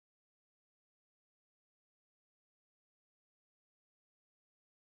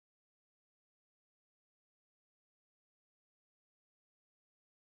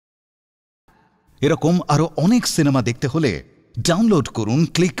এরকম আরো অনেক সিনেমা দেখতে হলে ডাউনলোড করুন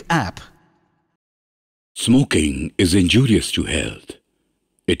click app. Smoking is injurious to health.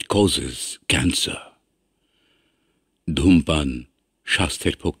 It causes cancer. ধূমপান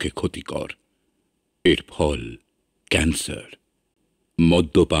স্বাস্থ্যের পক্ষে ক্ষতিকর, এর ফল ক্যান্সার।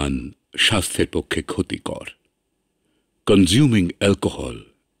 মদ্যপান স্বাস্থ্যের পক্ষে ক্ষতিকর। Consuming alcohol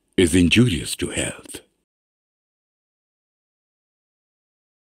is injurious to health.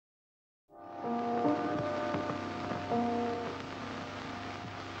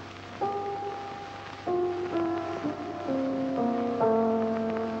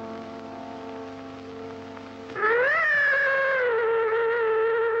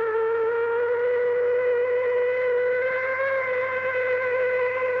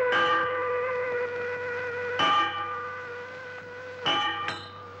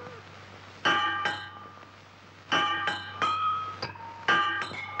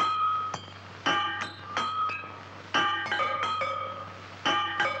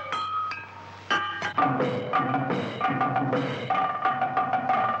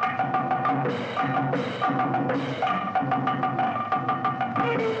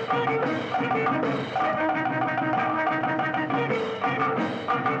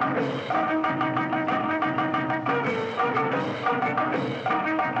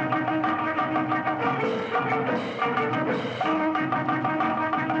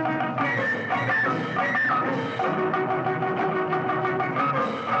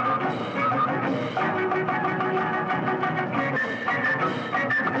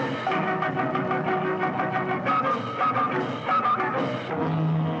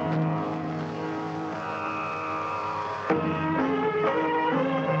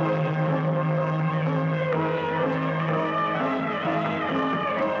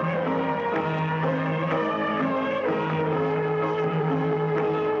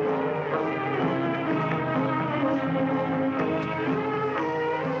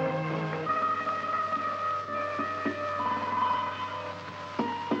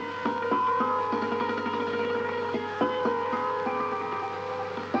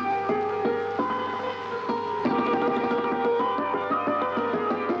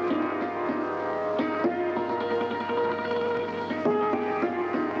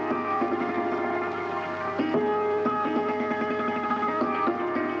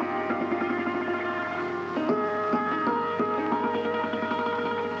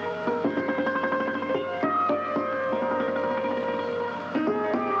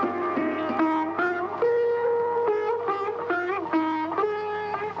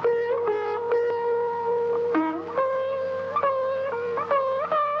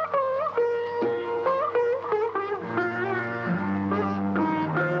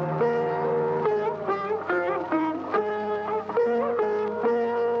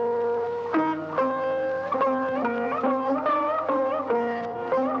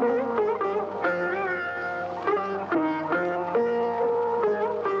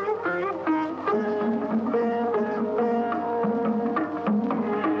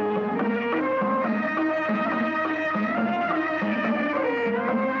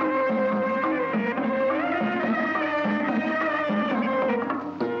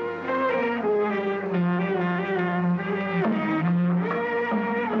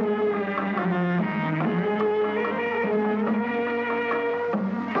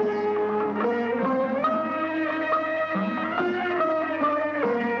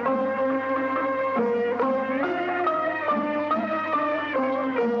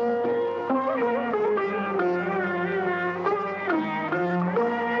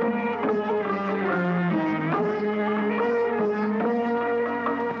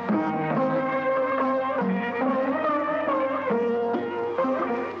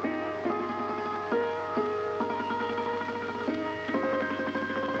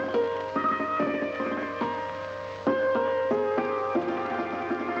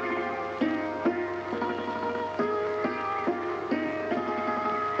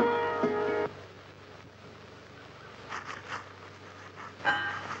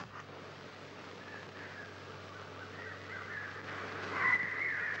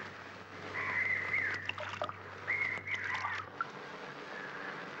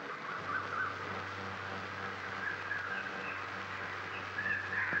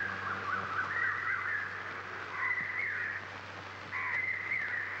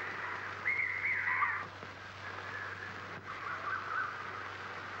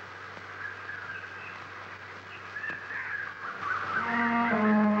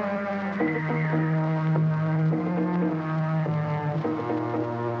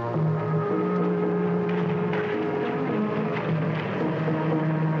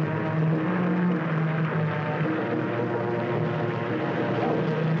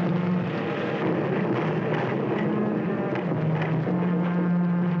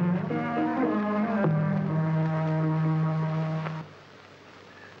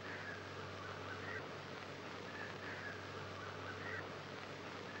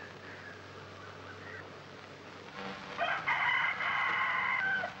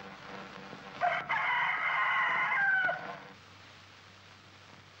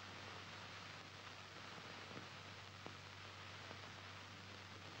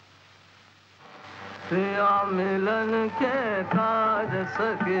 प्रिया मिलन के काज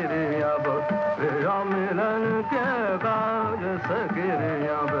सकिरे अब प्रिया मिलन के काज सकिरे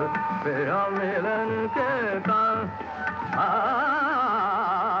अब प्रिया मिलन के काज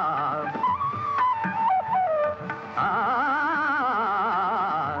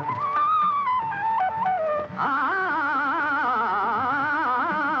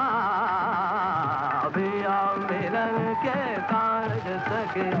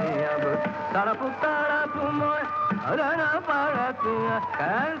तड़प तड़प मोय रण पड़त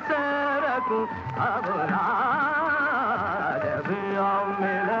कैसे रखूं अब राज प्रिया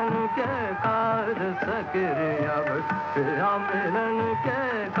मिलन के काज सकिरे अब प्रिया मिलन के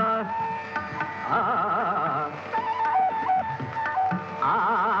काज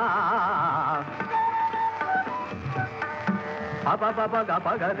पापा पापा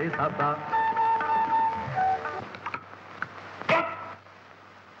गापा गरे सापा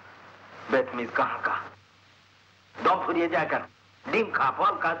बेतमीज कहाँ का दम फुरिए जाकर डिम खा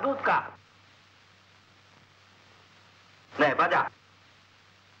फल का दूध का नहीं बजा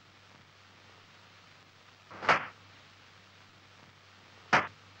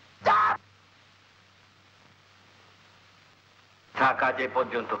থাকা যে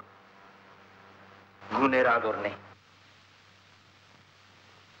পর্যন্ত গুণের আদর নেই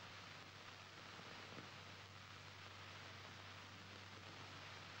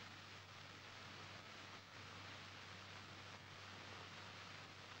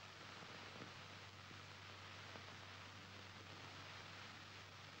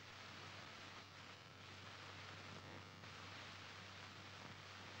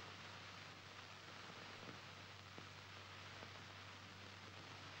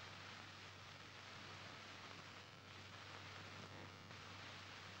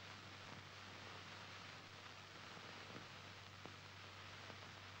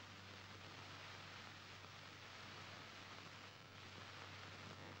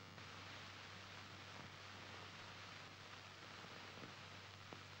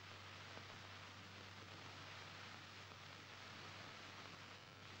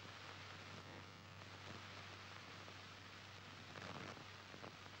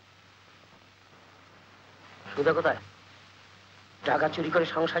সুদা কোথায় টাকা চুরি করে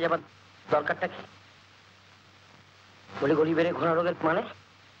সংসার যাবার দরকারটা কি বলে গলি বেড়ে ঘোড়া রোগের মানে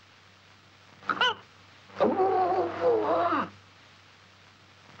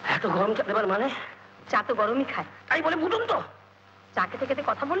এত গরম চা দেবার মানে চা তো গরমই খায় তাই বলে বুঝুন তো চা খেতে খেতে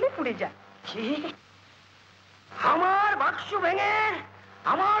কথা বললে পুড়ে যায় কি আমার বাক্স ভেঙে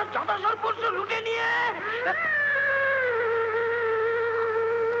আমার যত সর্বস্ব লুটে নিয়ে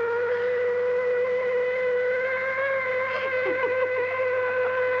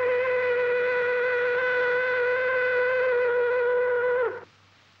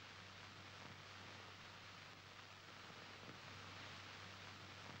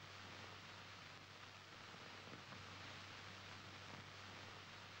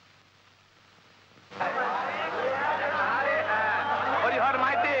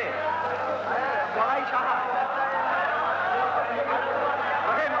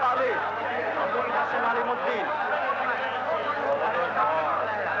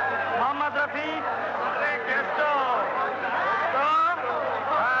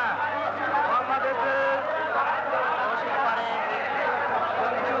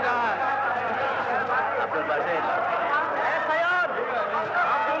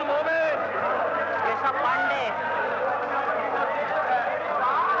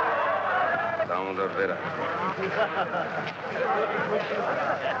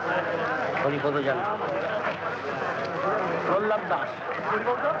হরিপদ জানা প্রহ্লাদ দাস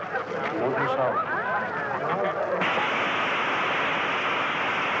মধু সব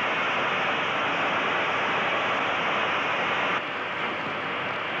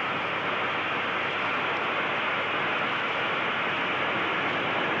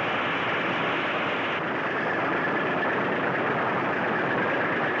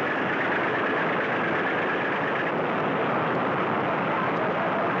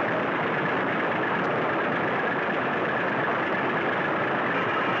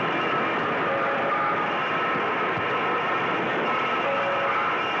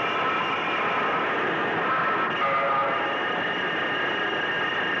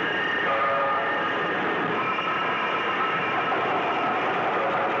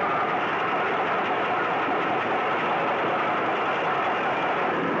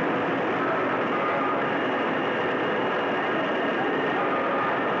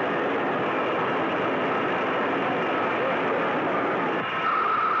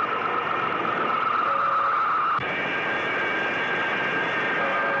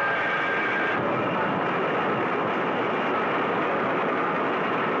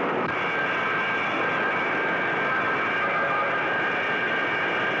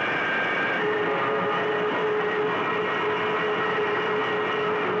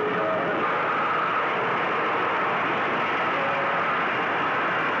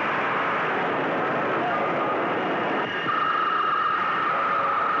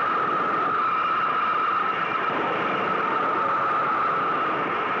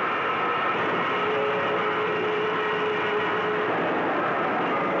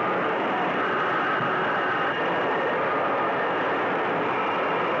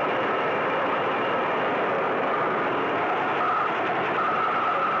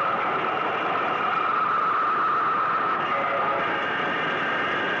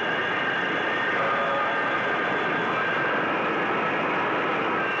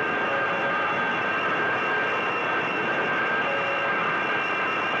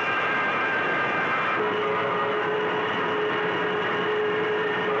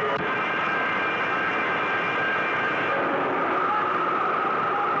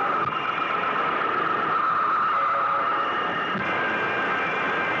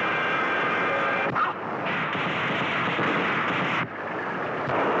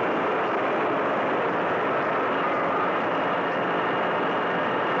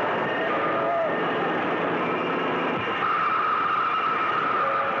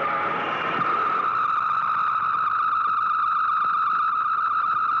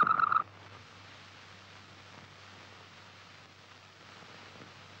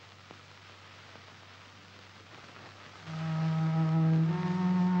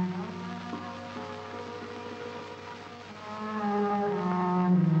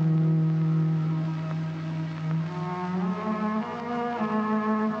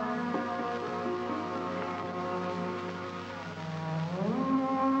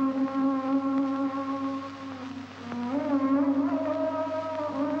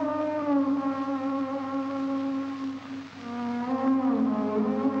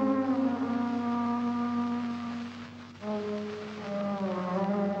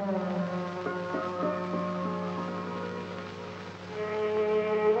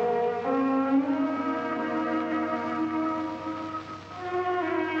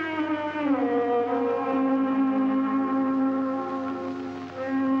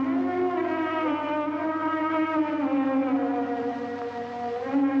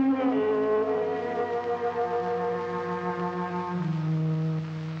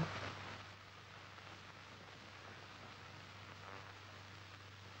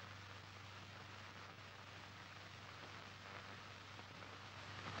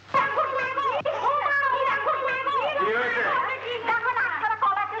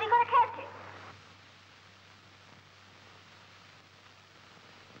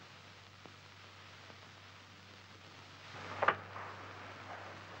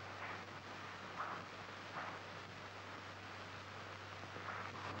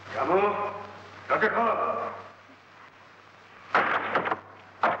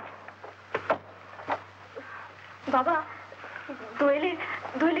বাবা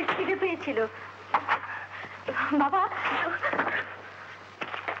দোয়েলের খিদে পেয়েছিল বাবা।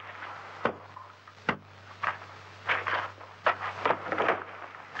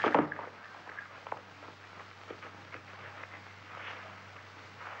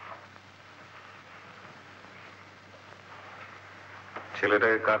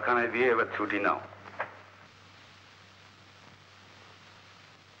 ছেলেটাকে কারখানায় দিয়ে এবার ছুটি নাও।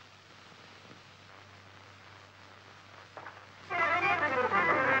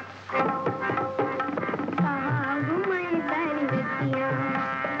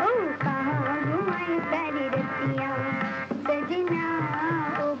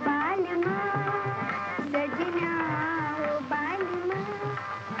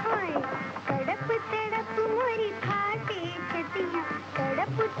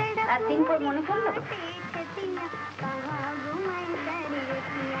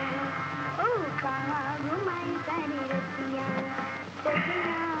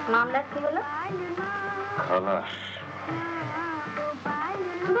 মামলা কি হলো?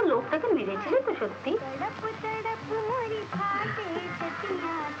 লোকটাকে মেরেছিলে তো সত্যি?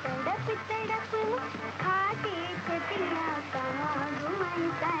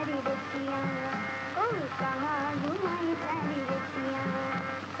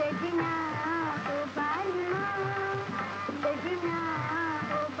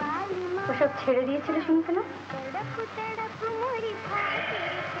 ওসব ছেড়ে দিয়েছিল শুনতে না?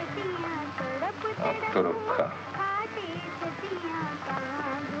 আত্মরক্ষা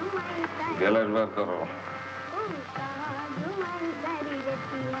গ্যালার বার করো।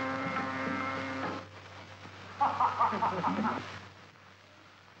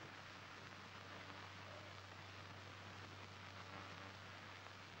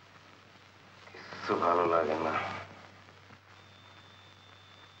 কিছু ভালো লাগে না।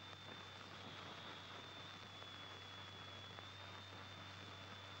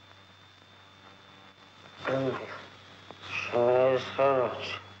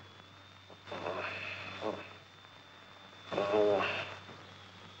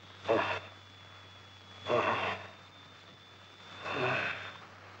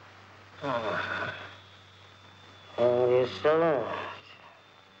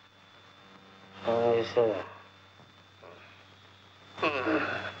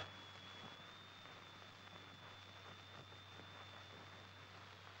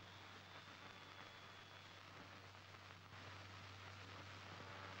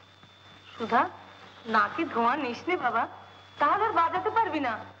 সুধা, নাকে ধোঁয়া নিস নে বাবা, তাহলে আর বাজাতে পারবি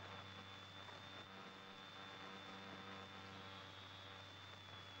না।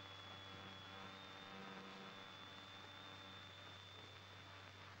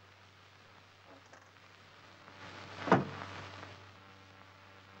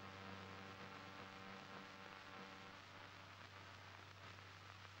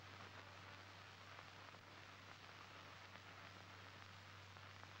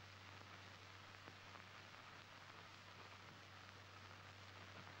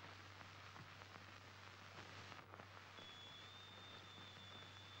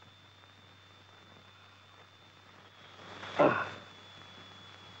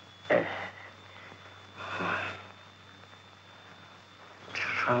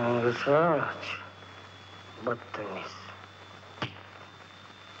 बदतमीज।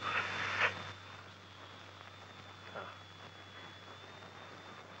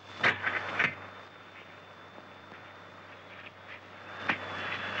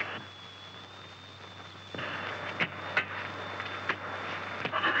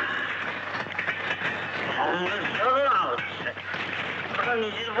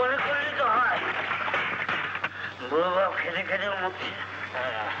 নিজের বলে করলে তো হয়, বুড়ো বাপ খেতে খেতে মরছে,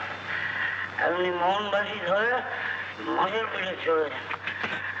 এমনি মোহনবাসী ধরে মজের পিঠে চলে যান,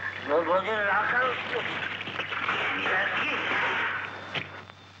 বোঝের রাখাল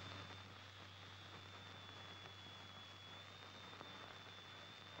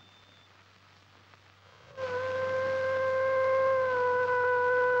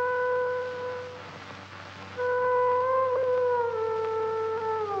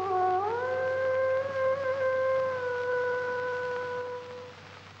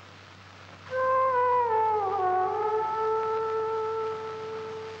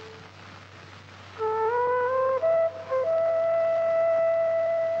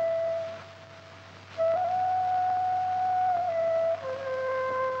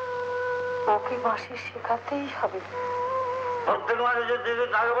ওকে বাঁশি শেখাতেই হবে। প্রত্যেক মাসে যে দেবে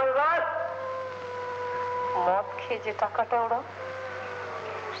টাকা পয়সা, মদ খেয়ে যে টাকাটা ওরা,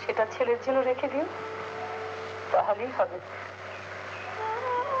 সেটা ছেলের জন্য রেখে দিও, তাহলেই হবে।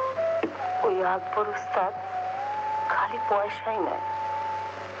 ওই আকবর উস্তাদ খালি পয়সাই নেয়,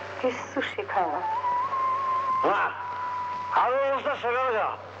 কিছু শেখায় না। না, আরো অবস্থা শেখানো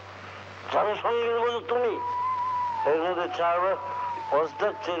যাও। যাদের সঙ্গে বলছো তুমি, এর মধ্যে 4 বার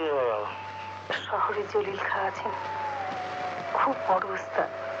ওস্তাদ চেঞ্জ হয়ে গেল। শহরে জলিল খা আছেন, খুব বড় উস্তাদ,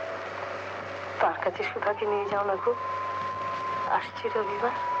 তার কাছে সুধাকে নিয়ে যাও না গো, আসছে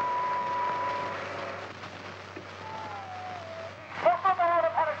রবিবার।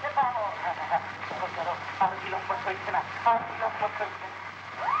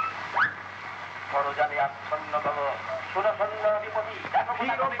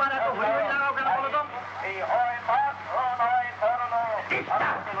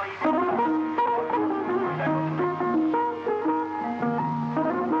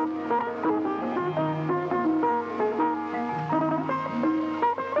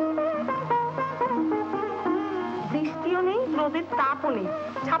 বৃষ্টিও নেই, রোদের তাপও নেই,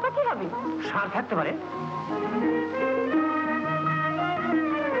 ছাতা কি হবে? সার থাকতে পারে।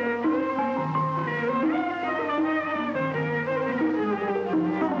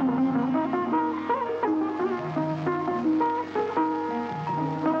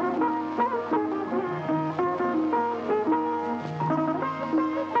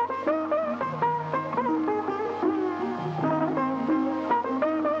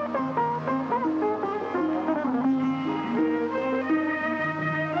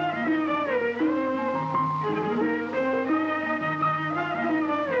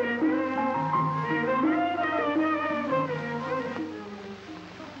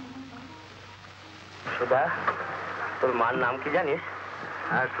 তোর মার নাম কি জানিস?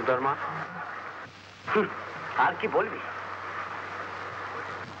 হ্যাঁ, সুধার মা। আর কি বলবি?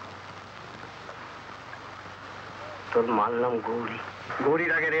 তোর মার নাম গৌরী।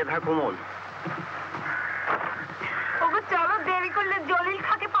 গৌরীর আগে রেধা কোমল। ওগো চলো, দেরি করলে জলিল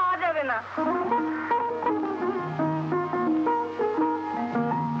খাকে পাওয়া যাবে না।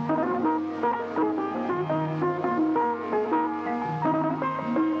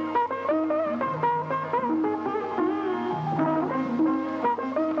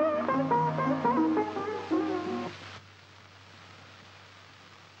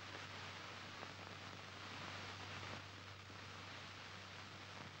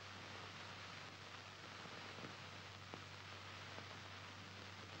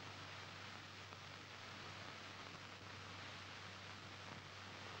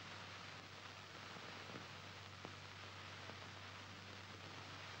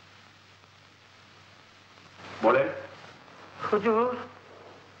 বলেন। হুজুর,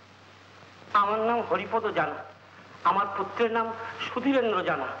 আমার নাম হরিপদ জানা, আমার পুত্রের নাম সুধীরেন্দ্র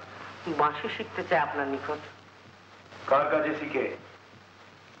জানা। বাঁশি শিখতে চাই আপনার নিকট। কার কাছে শিখে?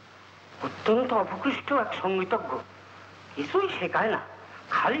 অত্যন্ত অপকৃষ্ট এক সঙ্গীতজ্ঞ, কিছুই শেখায় না,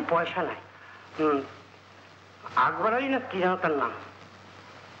 খালি পয়সা নেয়। আকবর আলী না কি জানো তার নাম।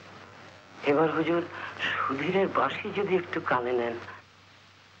 এবার হুজুর সুধীরের বাঁশি যদি একটু কানে নেন।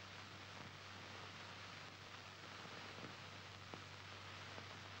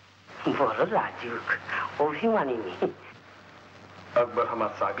 বড় লাজুক, অভিমানিনী। আকবর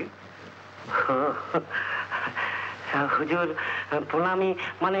আমার সাগে। হুজুর প্রণামী,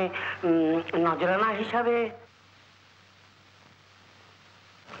 মানে নজরানা হিসাবে।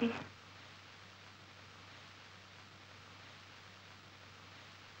 কি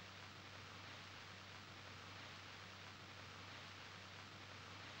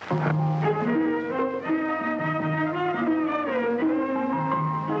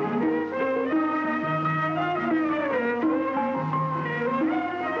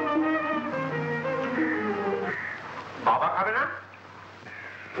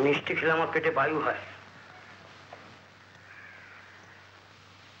মিষ্টি খেলে আমার পেটে বায়ু হয়।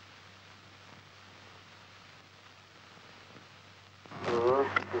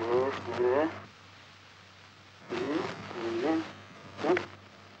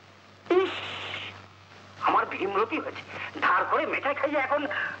 আমার ভীমরতি হয়েছে, ধার করে মেটাই খাইয়ে এখন।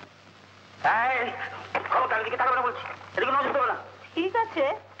 তার দিকে তাকাবে না বলছি, এদিকে নজর দেবো না। ঠিক আছে,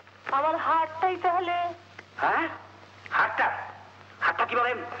 আমার হাতটাই তাহলে। হ্যাঁ, হাতটা হাতটা কি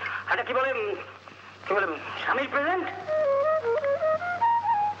বলে? হাতটা কি বলে? কি বলে? স্বামীর প্রেজেন্ট।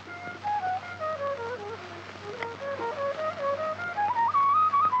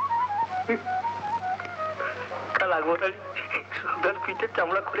 কাল আগমটারি সুন্দর পিঠের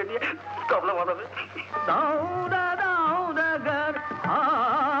চামড়া খুলে দিয়ে তবলা বাঁধাবে। দাও দা দাও দা গর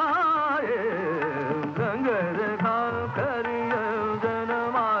আয়ে গঙ্গর খা করিয়ে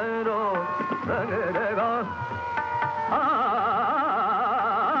জনমায়রো গঙ্গর খা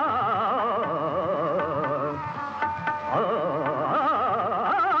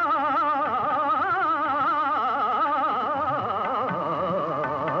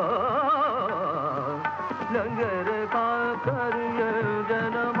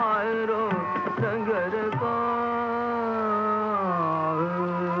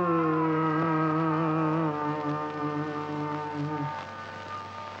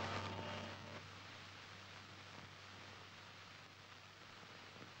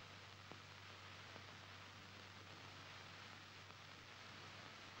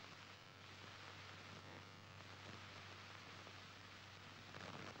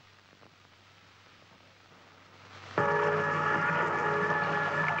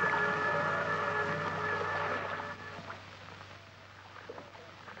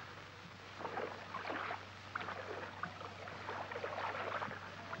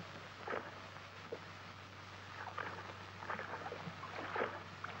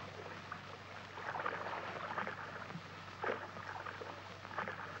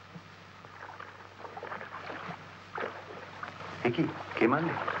কি কে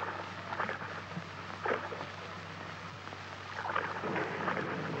মারলে?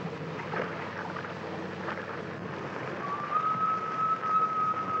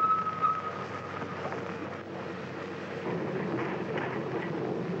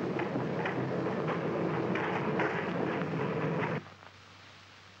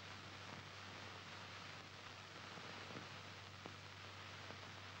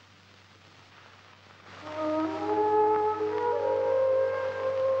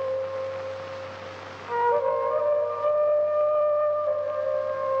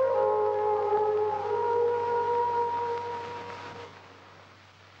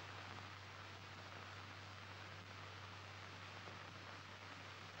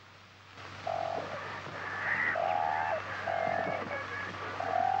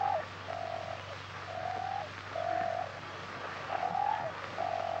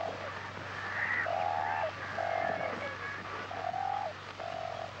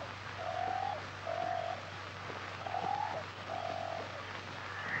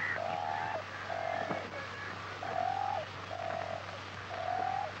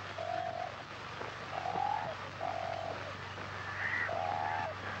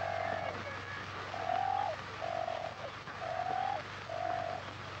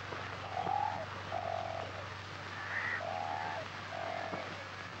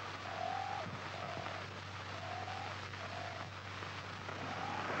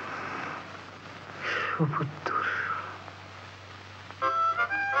 সুপুত্তর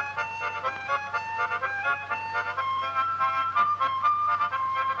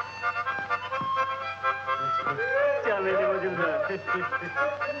চামেলি মজুমদার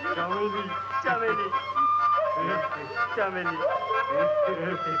চামেলি চামেলি চামেলি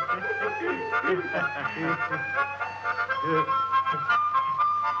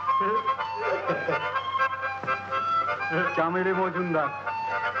চামেলি মজুমদার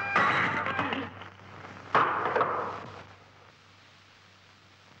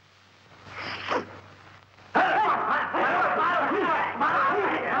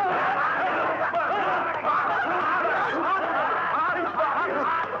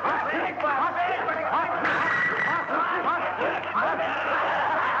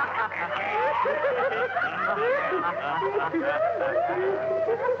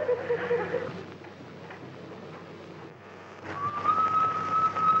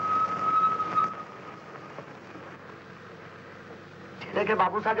ছেলেকে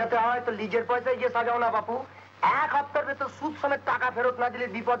বাবু সাজাতে হয় তো লিজের পয়সায় গিয়ে সাজাও না বাপু। 1 সপ্তাহের ভেতর সুদ সমেত টাকা ফেরত না দিলে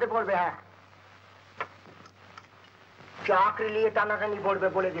বিপদে পড়বে। হ্যাঁ, চাকরি নিয়ে টানাটানি পড়বে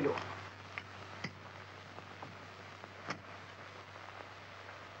বলে দিল।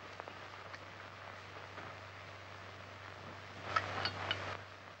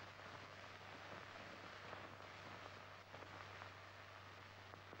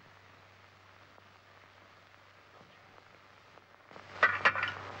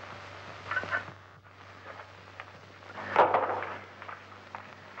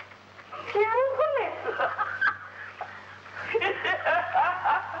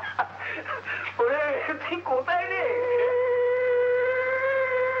 কোথায় রে?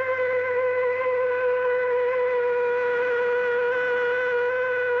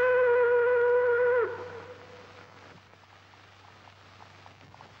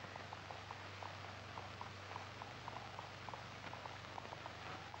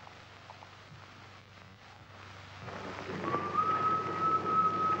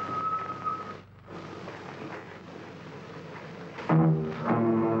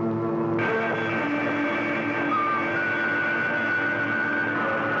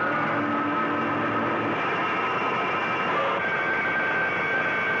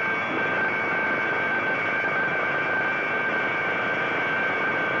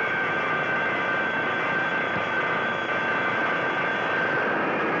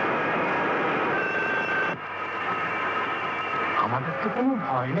 আমাদের তো কোনো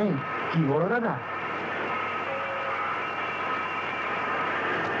ভয় নেই, কি বলো দাদা?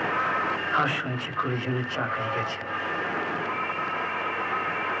 আর শুনছি 20 জনের চাকরি গেছে।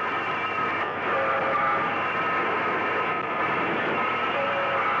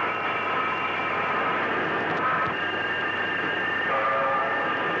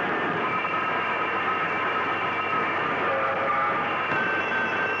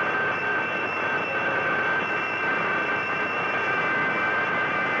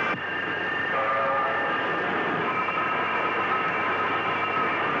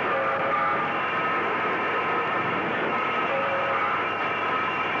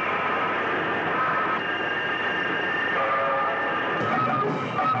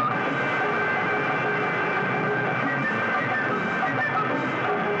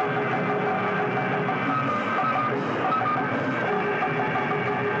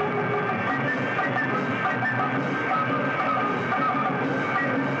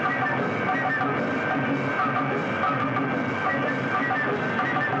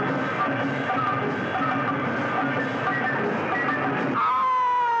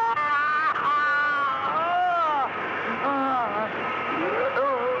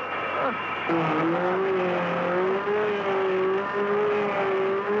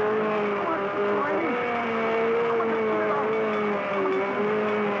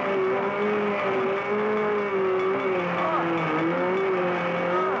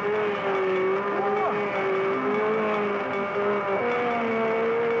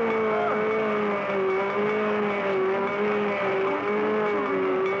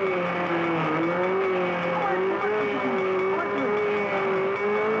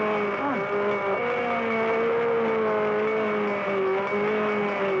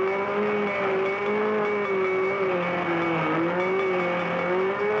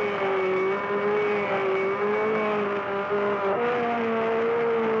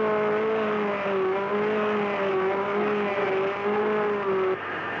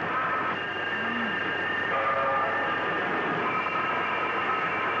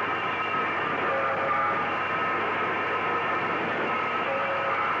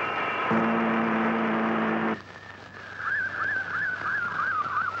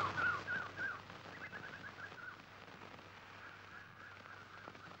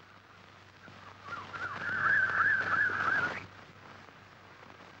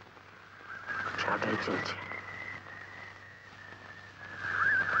 চলছে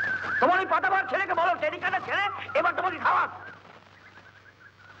তোমার ওই পাতাবার ছেলেকে বলো টেলিকাটা ছেড়ে এবার তোমাকে খাওয়া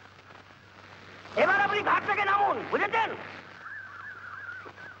এবার আপনি ঘাট থেকে নামুন বুঝেছেন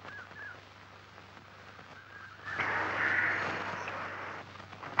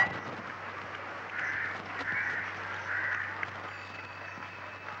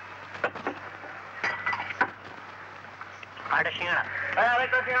আরেকটা সিঙ্গাড়া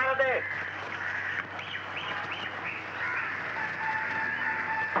আরেকটা সিঙ্গাড়া দে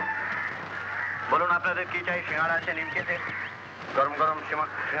বলুন আপনাদের কি চাই সিঙ্গাড়া আছে নিমকেতে গরম গরম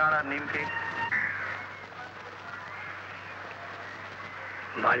সিঙ্গাড়া নিমকে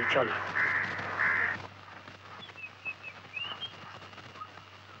বাড়ি চল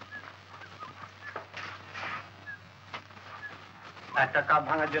একটা কাপ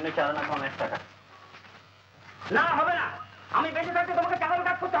ভাঙার জন্য 4.50 টাকা না হবে না আমি বেঁচে থাকতে তোমাকে চালান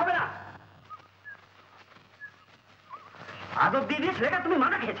কাজ করতে হবে না আদর দিয়ে দিয়ে ছেলেটা তুমি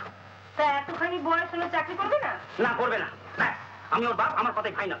মাথা খেয়েছো তা এতখানি বয়স হলো চাকরি করবে না না করবে না আমি ওর বাপ আমার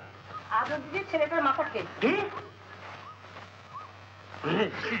কথাই খাই না আদর দিয়ে ছেলেটার মাথা খেয়ে কি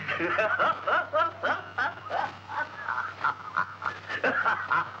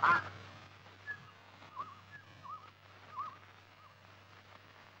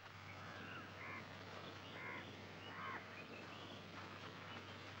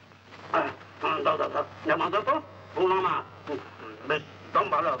দাও দাও দাও জামা দাও তো পুনামা বেশ দম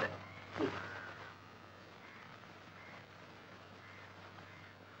ভালো হবে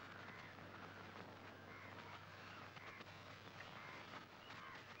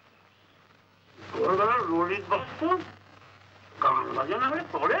রোলির বস্তু গান বাজানো হলে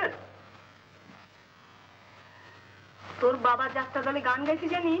পড়ে তোর বাবা যাত্রা দলে গান গাইতে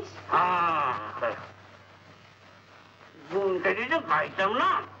জানিস গুনটা দিয়ে গাইতাম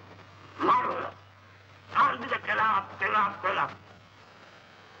না মারো আর দিকে খেলাপ খেলাপ খেলাপ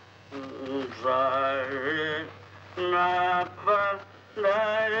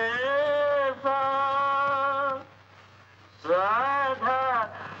রাধা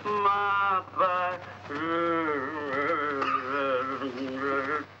মা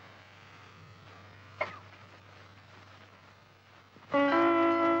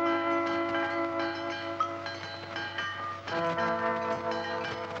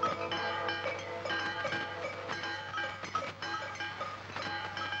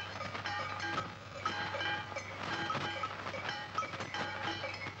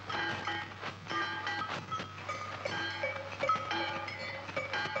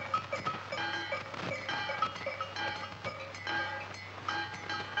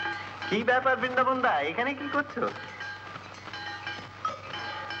কি ব্যাপার বৃন্দাবন দা এখানে কি করছো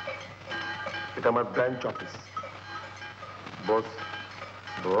এটা আমার ব্রাঞ্চ অফিস বস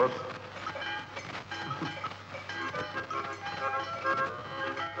বস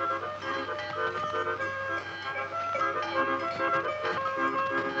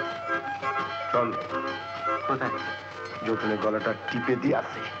চল কোথায় যৌতুনের গলাটা টিপে দিয়ে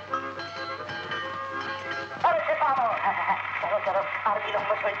আসে আর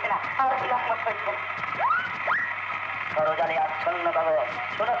বিলম্ব চলছে না আর বিলম্ব চলছে না সরজালে আচ্ছন্ন কাগজ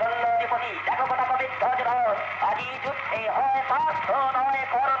শোনো শোনো নৃপতি দেখো কটা পবিত্র ধ্বজ আজি যুদ্ধে হয় পার্থ নয়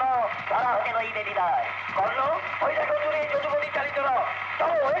কর্ণ ধরা হতে রইবে বিদায় কর্ণ ওই দেখো জুড়ে যজুবতী চালিত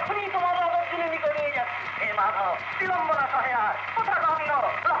চলো এখনই তোমার অবর্জনে নিকট নিয়ে যাচ্ছি হে মাধব বিলম্ব না সহে আর কোথা গঙ্গ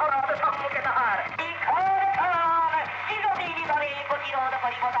লহরাত সম্মুখে তাহার চিরদিন প্রতিরোধ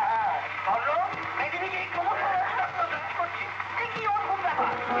করিব তাহার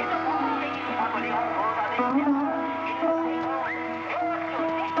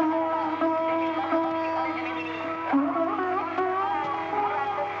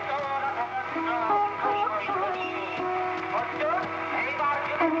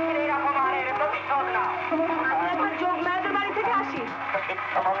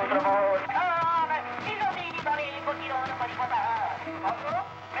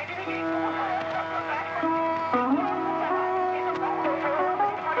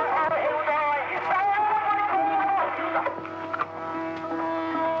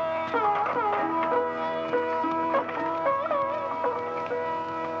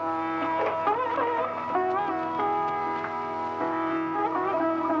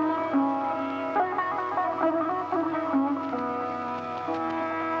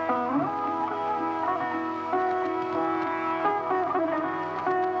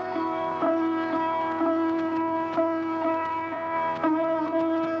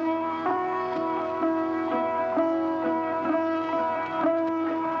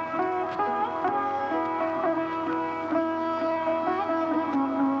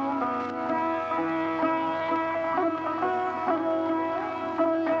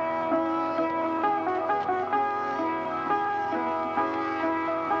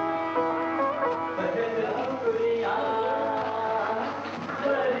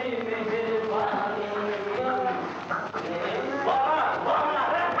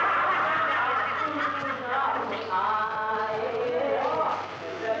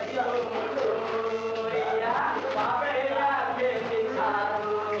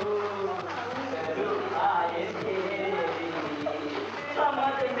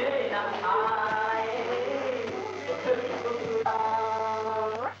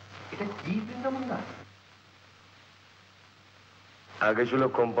আগে ছিল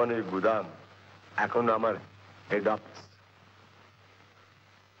কোম্পানির গুদাম, এখন আমার হেড অফিস।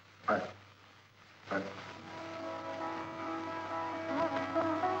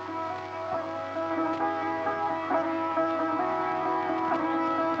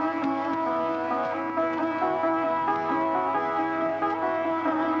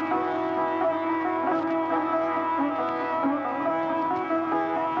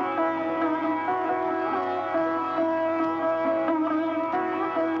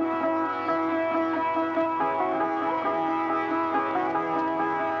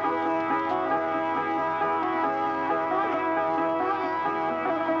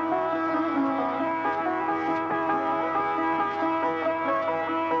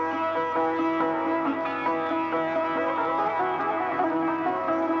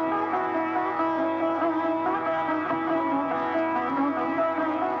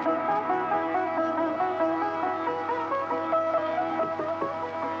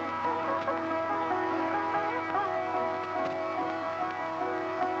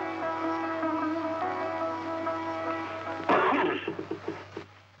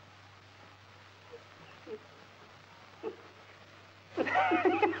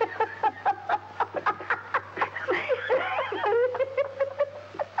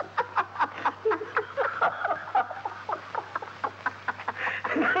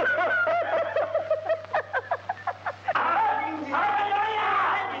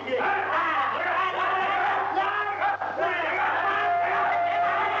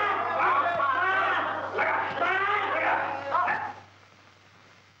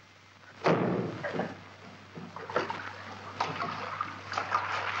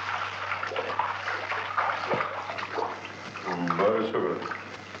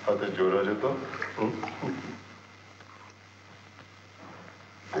 হাতে জোর আছে তো,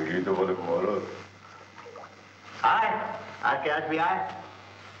 দেখি তো বলে মরদ। আয় আর কে আসবি, আয়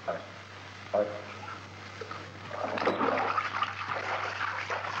আয়।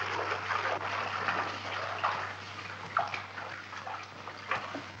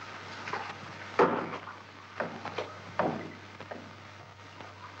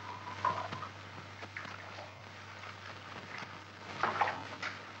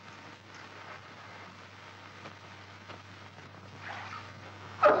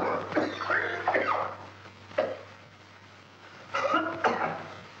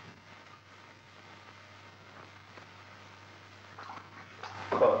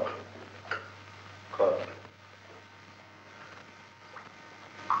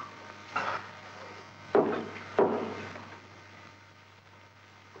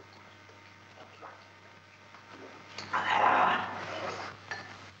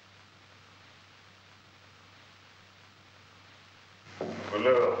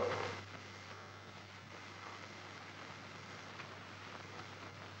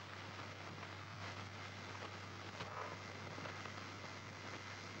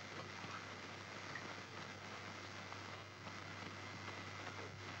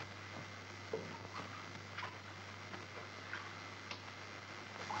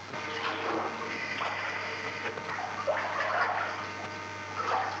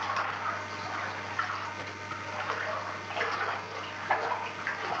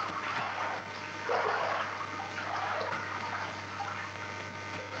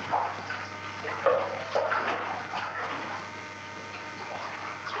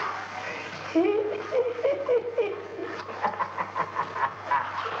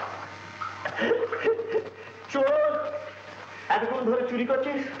 করে চুরি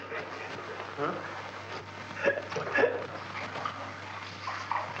করছিস?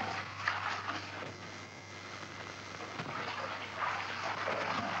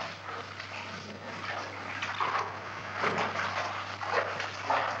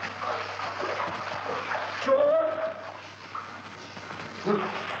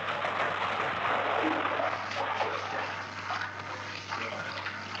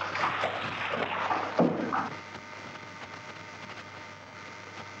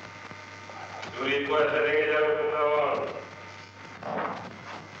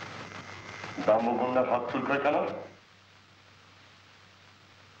 দামগুন্ডা হাত চুলকায় কেন?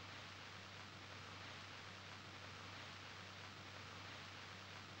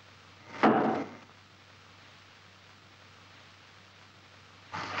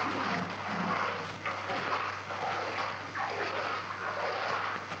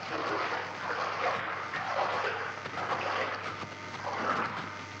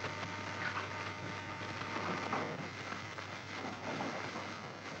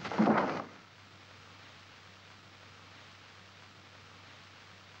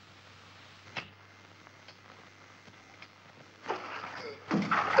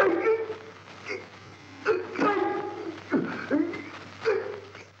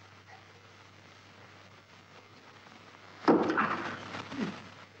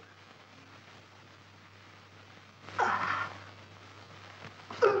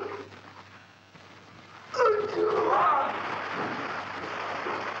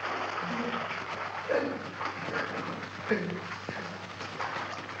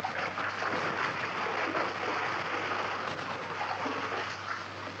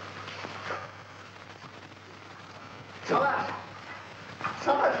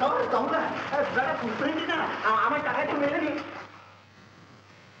 আমার টাকা একটু মেলে নি।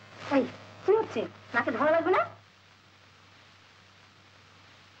 কি হচ্ছে? নাকে ধরা লাগবে না?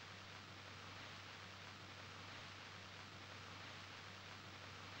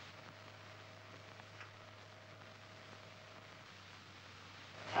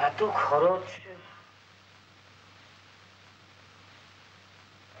 এত খরচ।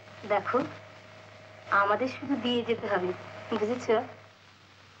 দেখো, আমাদের শুধু দিয়ে যেতে হবে, বুঝেছ?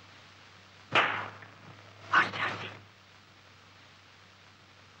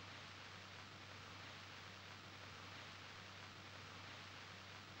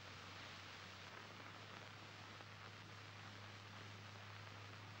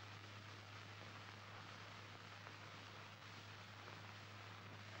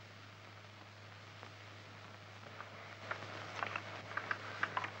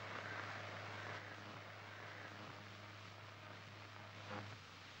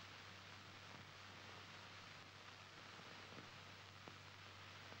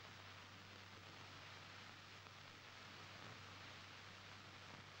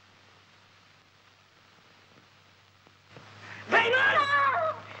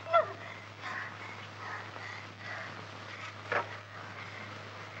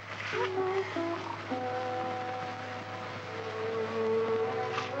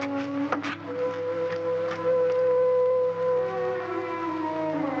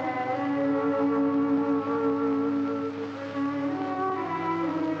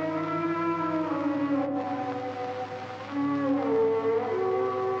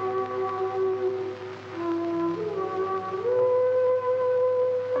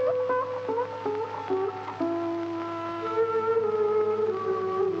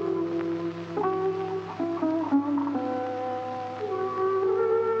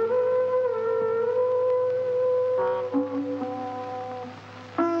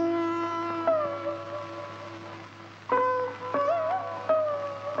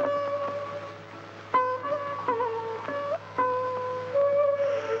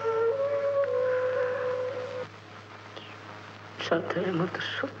 সন্তানের মতো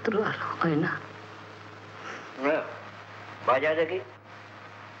শত্রু আর হয় না। বাজা দেখি,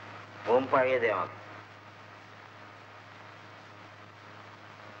 ঘুম পাড়িয়ে দে আমাকে।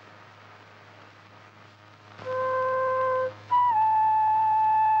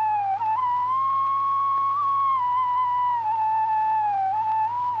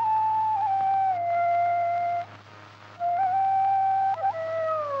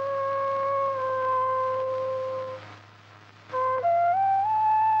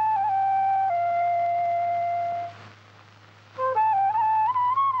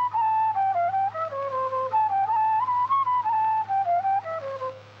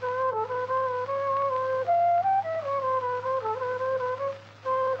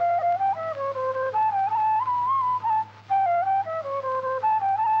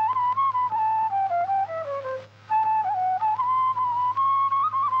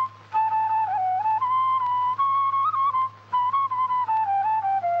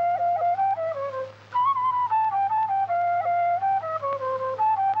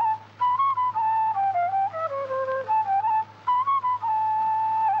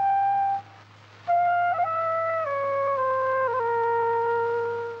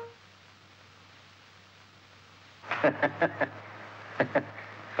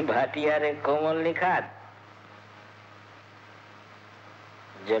 ভাটিয়ারে কোমল নিখাত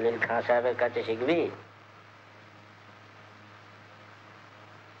জলিল খাঁ সাহেবের কাছে শিখবি?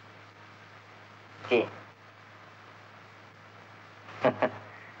 কি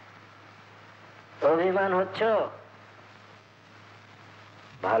অভিমান হচ্ছ?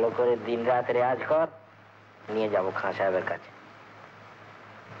 ভালো করে দিন রাত রেয়াজ কর, নিয়ে যাবো খাঁ সাহেবের কাছে।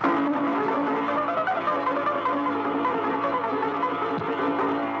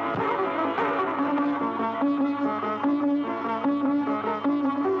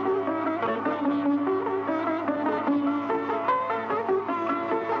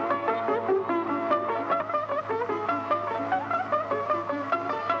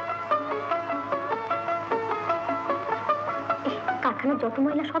 যত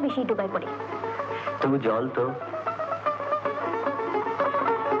মহিলা সব এসেই ডুবাই পড়ে। তবু জল তো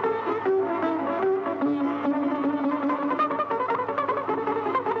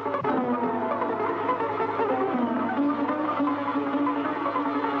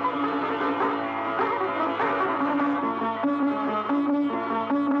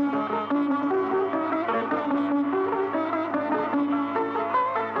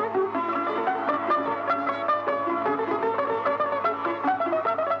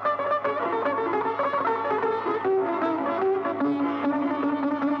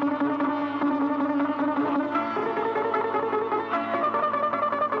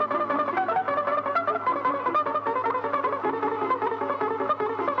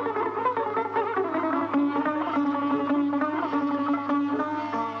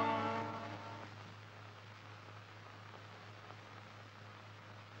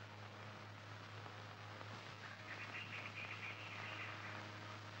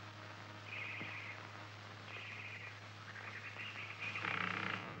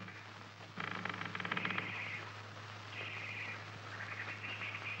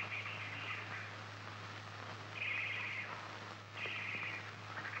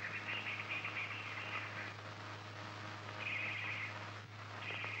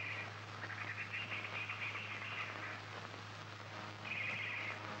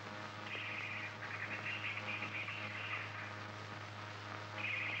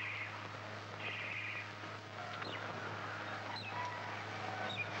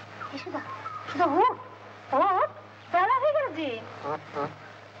সুধা, সুধা উঠ, উঠ, বেলা হয়ে গেল যে।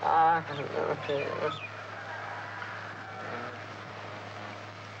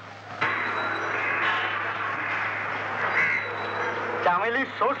 চামেলির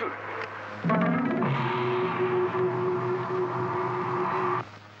শ্বশুর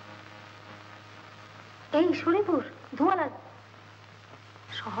এই শরীপুর ধোয়ালা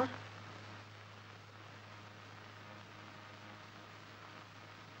শহর।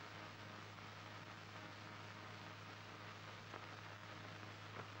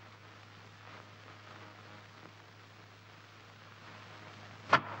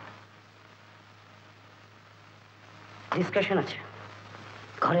 ডিসকাশন আছে,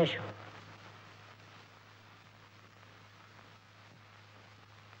 ঘরে এসো।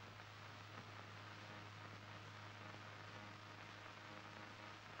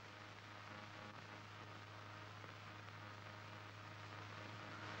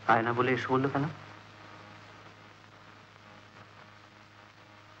 আয়না বলে এসে বললো কেন?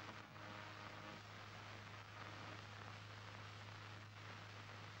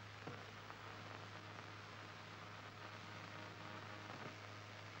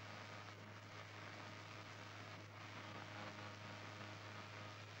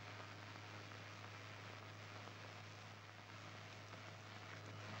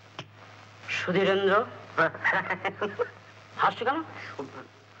 সুধীরেন্দ্র, হাসছো কেন?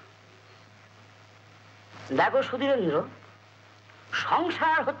 দেখো সুধীরেন্দ্র,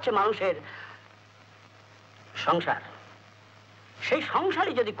 সংসার হচ্ছে মানুষের সংসার। সেই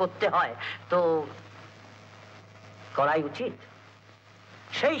সংসারই যদি করতে হয় তো করাই উচিত।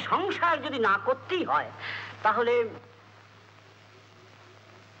 সেই সংসার যদি না করতেই হয় তাহলে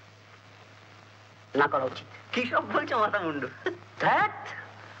না করা উচিত। কি সব বলছো মাথা মুন্ডু? ধ্যাৎ,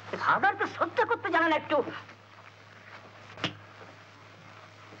 ফাদার তো সত্য করতে জানেন একটু।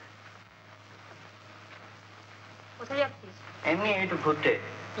 কোথায় যাচ্ছিস? এমনি একটু ঘুরতে।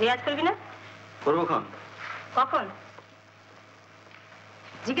 রেয়াজ করবি না? করবো কখন? কখন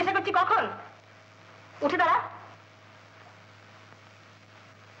জিজ্ঞাসা করছি, কখন? উঠে দাঁড়া,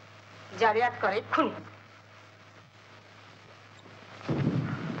 যা রেয়াজ করে এক্ষুনি।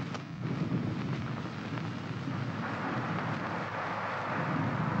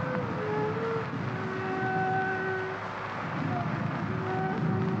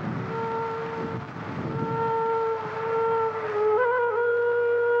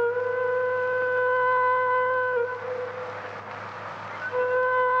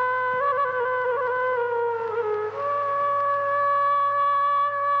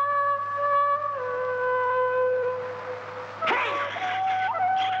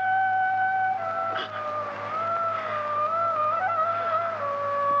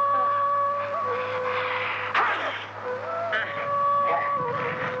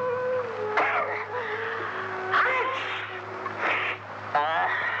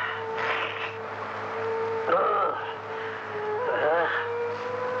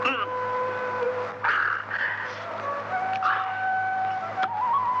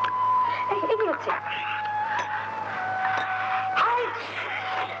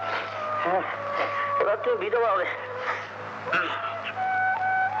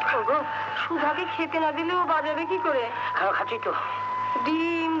 গো, সুধাকে খেতে না দিলেও বাজাবে কি করে? খাচ্ছি তো।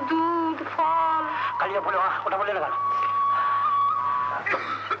 ডিম, দুধ, ফল। কালিয়া বলে ওটা বলে না কেন?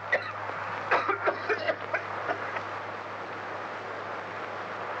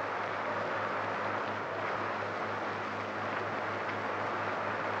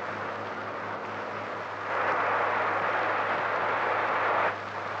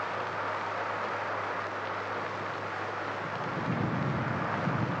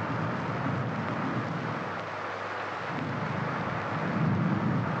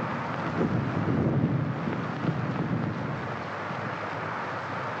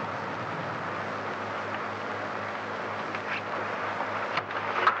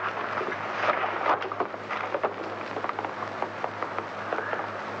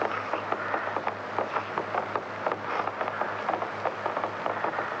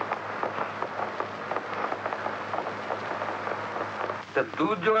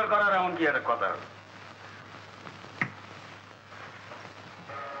 দুধ জোগাড় করার এমন কি একটা কথা?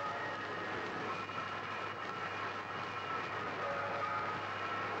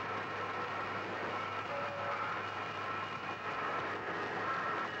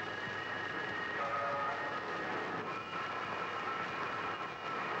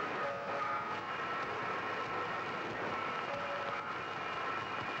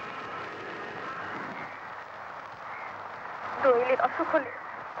 দোয়েলের অসুখ হলে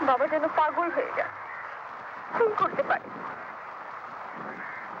বাবা যেন পাগল হয়ে যায়, খুন করতে পারে।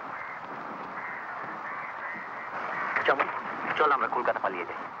 চল আমরা কলকাতা পালিয়ে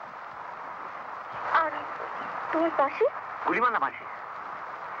যাই। আর তোমার পাশে গুলিমার না পাশে?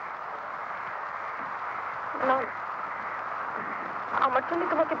 না, আমার জন্য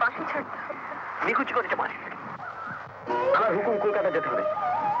তোমাকে বাসি ছাড়তে হবে। নিকুচি করতে পারে। আমার হুকুম কলকাতা যেতে হবে।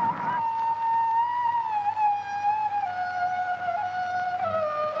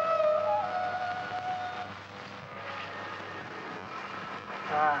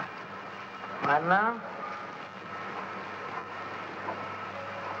 নাম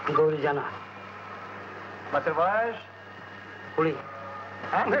গৌরী জানা। বাচ্চার বয়স 20।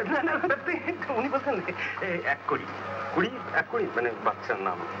 উনি বলছেন 1 কোটি। 1 কোটি মানে বাচ্চার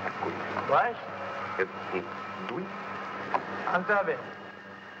নাম 1 কোটি। বয়স 2 আনতে হবে।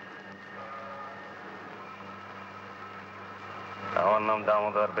 আমার নাম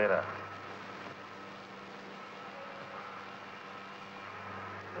দামোদর বেরা।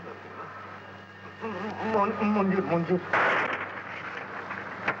 মঞ্জুর।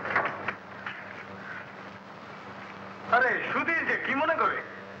 আরে সুধীর যে কি মনে করে?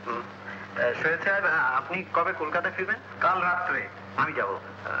 সৈয়দ সাহেব, আপনি কবে কলকাতা ফিরবেন? কাল রাত্রে আমি যাব।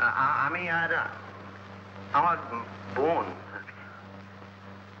 আমি আর আমার বোন।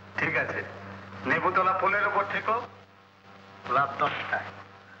 ঠিক আছে, নেবুতলা পোলের ওপর থেকো, রাত 10টায়।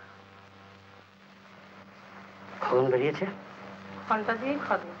 খবর বেরিয়েছে? ঘন্টা দিয়ে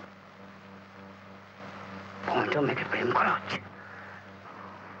খাবে। পঞ্চ মেয়েকে প্রেম করা হচ্ছে।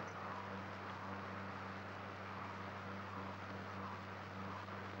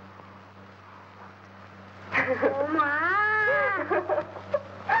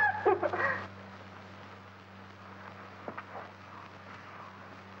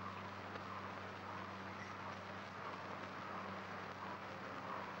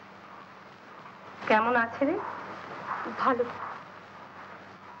 কেমন আছে রে? ভালো।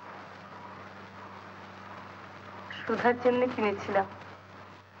 সুধার জন্য কিনেছিলাম।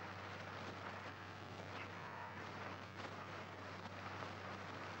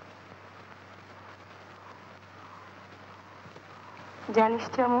 জানিস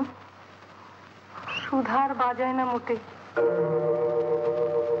যেমন সুধার বাজায় না মোটে।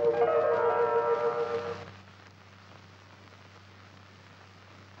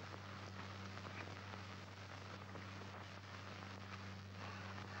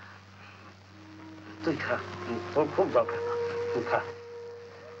 তুই খা, তোর খুব দরকার। তুই খা।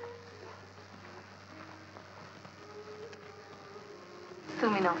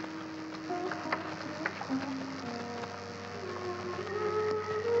 তুমি নাও।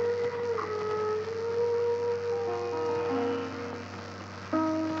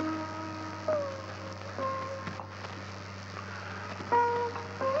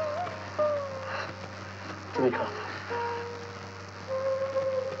 তুমি খাও।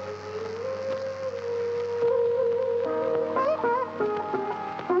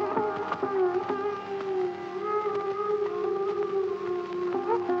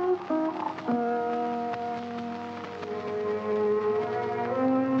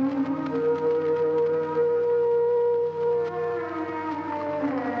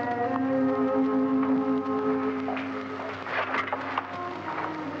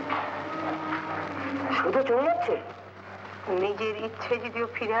 শুধু চলে যাচ্ছে? নিজের ইচ্ছে যদিও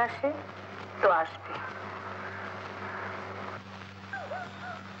ফিরে আসে তো আসবে।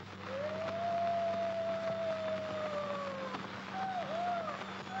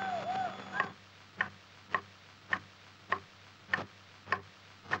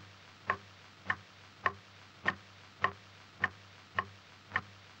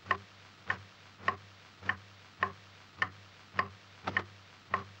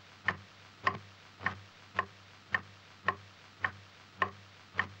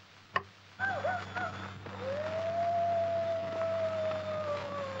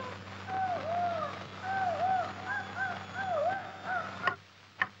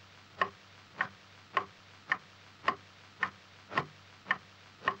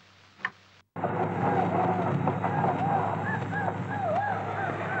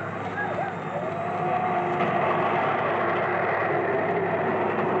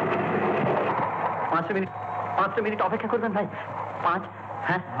 পাঁচ মিনিট অপেক্ষা করবেন ভাই। 5?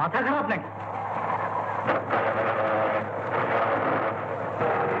 হ্যাঁ, মাথা খারাপ নাকি?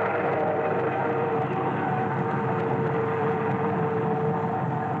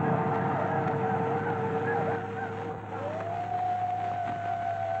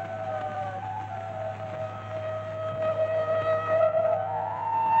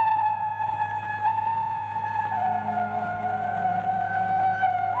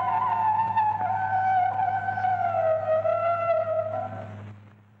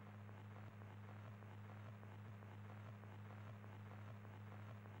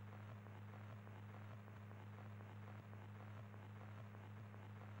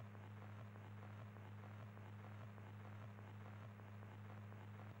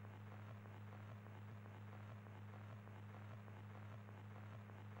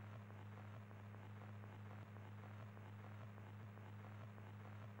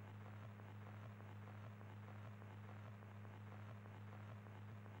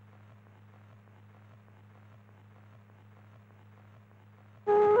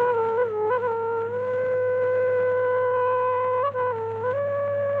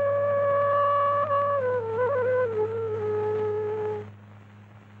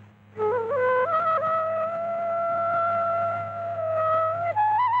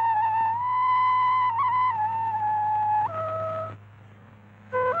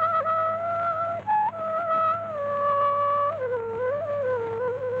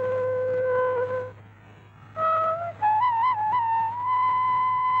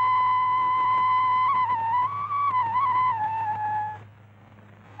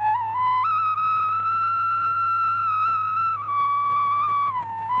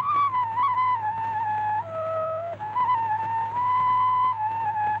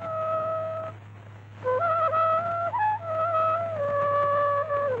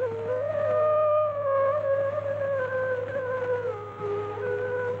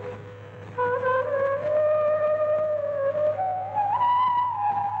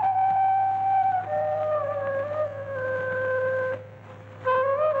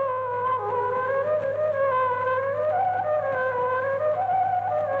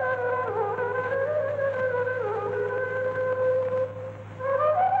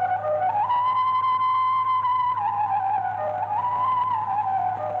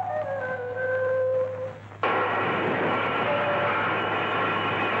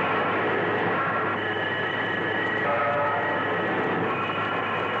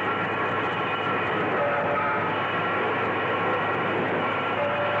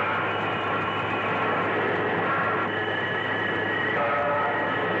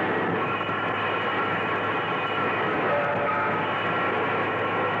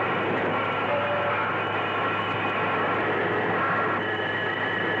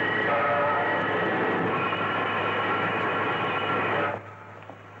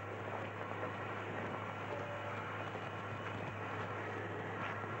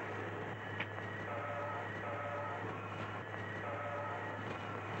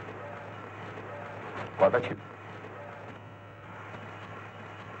 কথা ছিল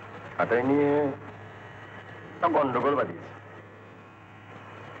হাতায় নিয়ে গন্ডগোল বাঁধিয়েছে।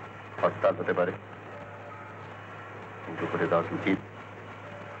 হরতাল হতে পারে, কিন্তু করে দেওয়া উচিত।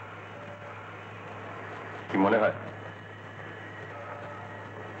 কি মনে হয়?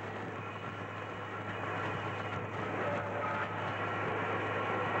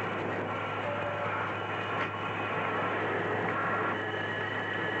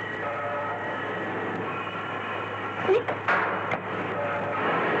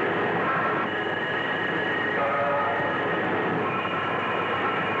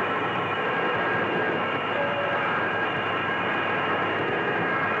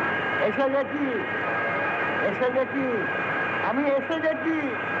 এসে গেছি। এসে গেছি, আমি এসে গেছি।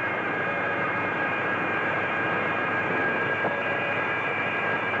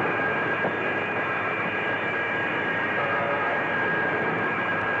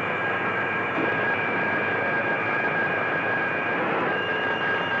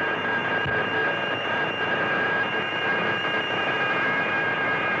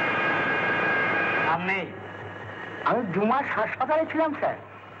 আমি 2 মাস হাসপাতালে ছিলাম স্যার।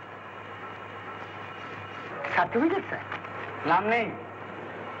 Certificate sir? নাম নেই।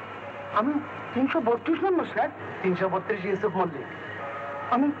 আমি 332 নম্বর স্যার। 332 ইউসুফ মল্লিক।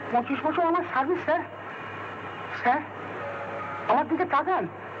 আমি 25 বছর আমার সার্ভিস স্যার। স্যার আমার দিকে তাকান,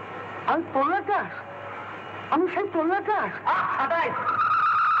 আমি প্রহ্লাদ দাস, আমি সেই প্রহ্লাদ দাস।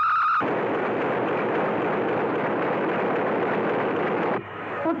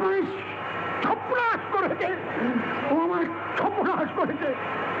 সর্বনাশ করেছে, ও আমার সর্বনাশ করেছে।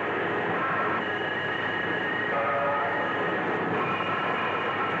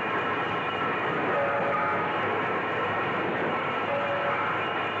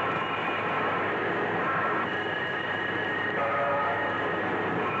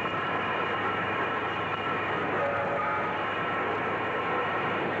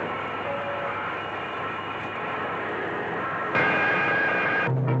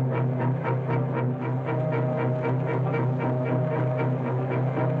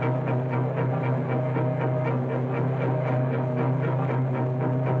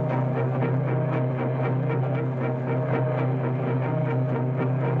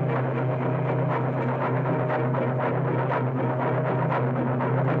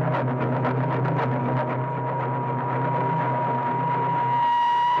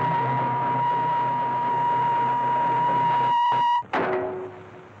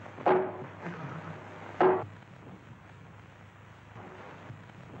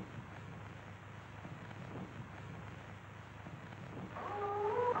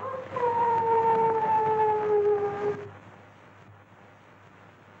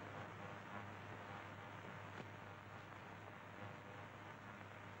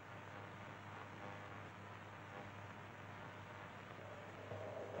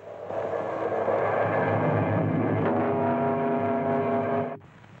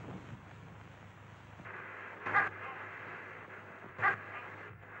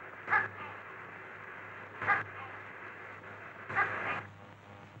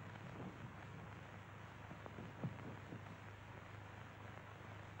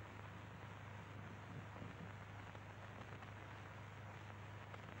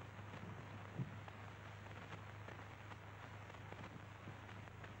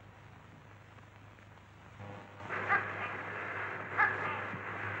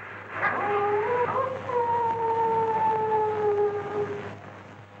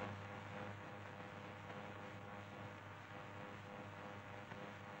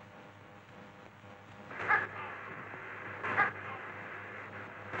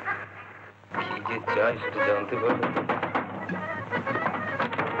 চাই সেটা জানতে পারবে।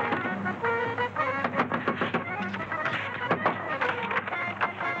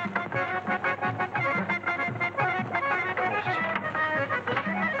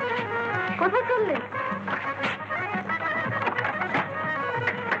 কোথায় চললে?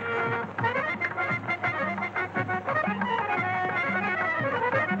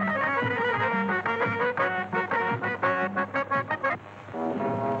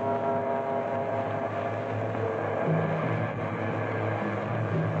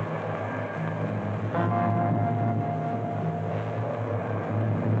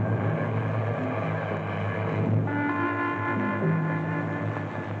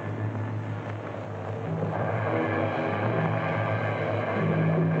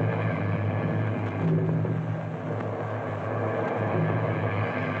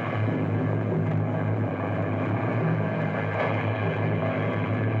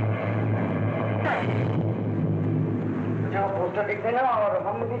 लिख देना और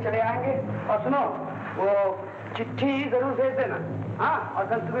हम भी चले आएंगे। और सुनो, वो चिट्ठी जरूर भेज देना। हाँ, और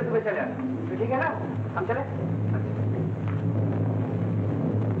कल सुबह सुबह चले आना, तो ठीक है ना? हम चले।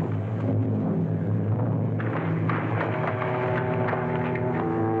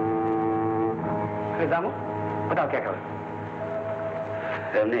 दामू बताओ क्या खबर?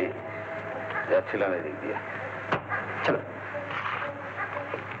 हमने যাচ্ছিলাম এদিক দিয়ে। চলো।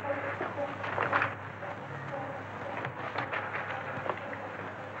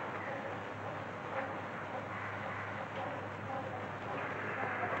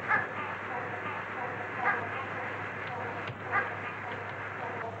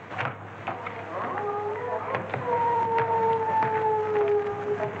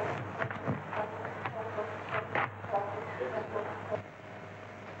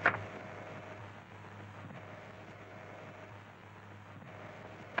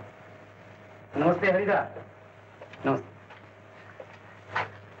 নমস্তে হরিদা। নমস্তে।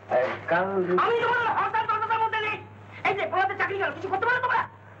 কাল আমি তোমার হরতাল তরতার মধ্যে নেই। এই যে তোমাদের চাকরি গেল, কিছু করতে পারো তোমরা?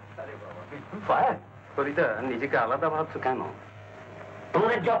 আরে বাবা, পায় হরিদা, নিজেকে আলাদা ভাবছো কেন?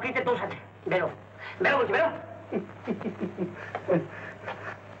 তোমাদের জকরিতে দোষ আছে। বেরো বেরো বলছি, বেরো।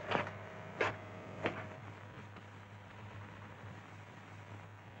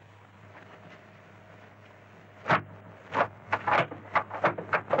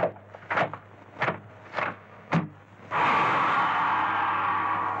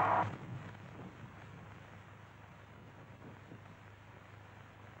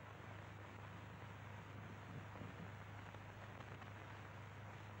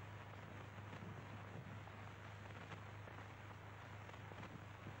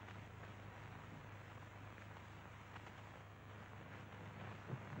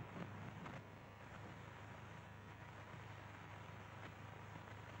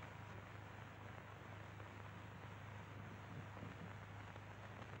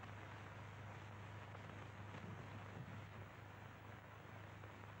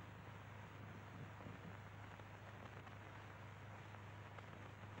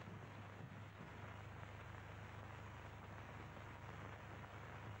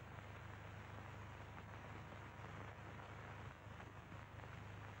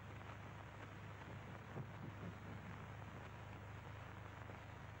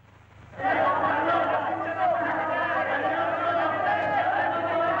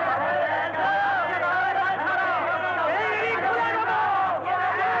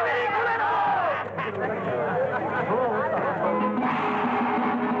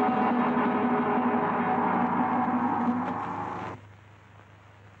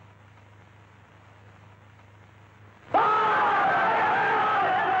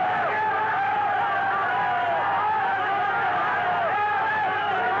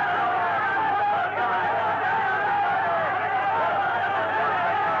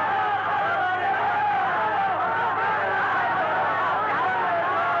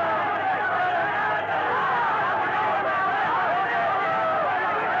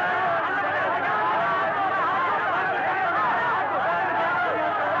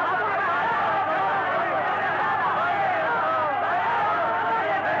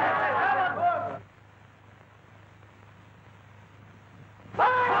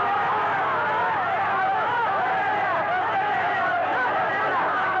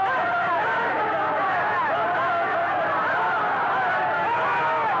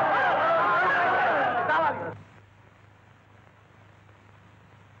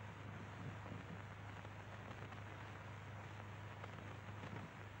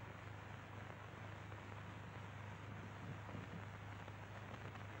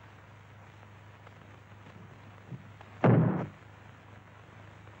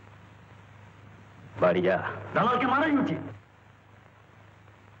 বাড়ি যা। দালালকে মারাই উচিত।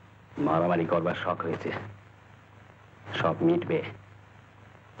 মারামারি করবার শখ হয়েছে, সব মিটবে।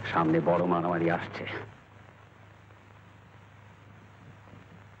 সামনে বড় মারামারি আসছে।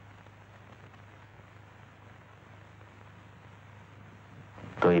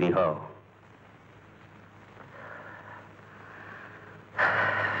 তৈরি হও।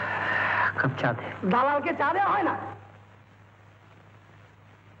 কাপ চা দে। দালালকে চা দেওয়া হয় না।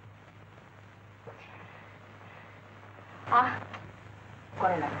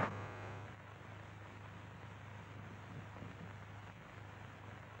 করে না।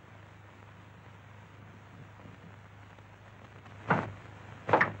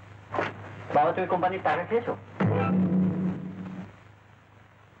 বাবা, তুমি কোম্পানির টাকা খেয়েছো?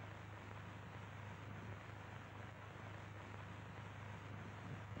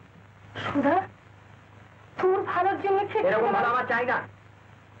 সুধা, তোর ভালোর জন্য এরকম ভালো আমার চাই না।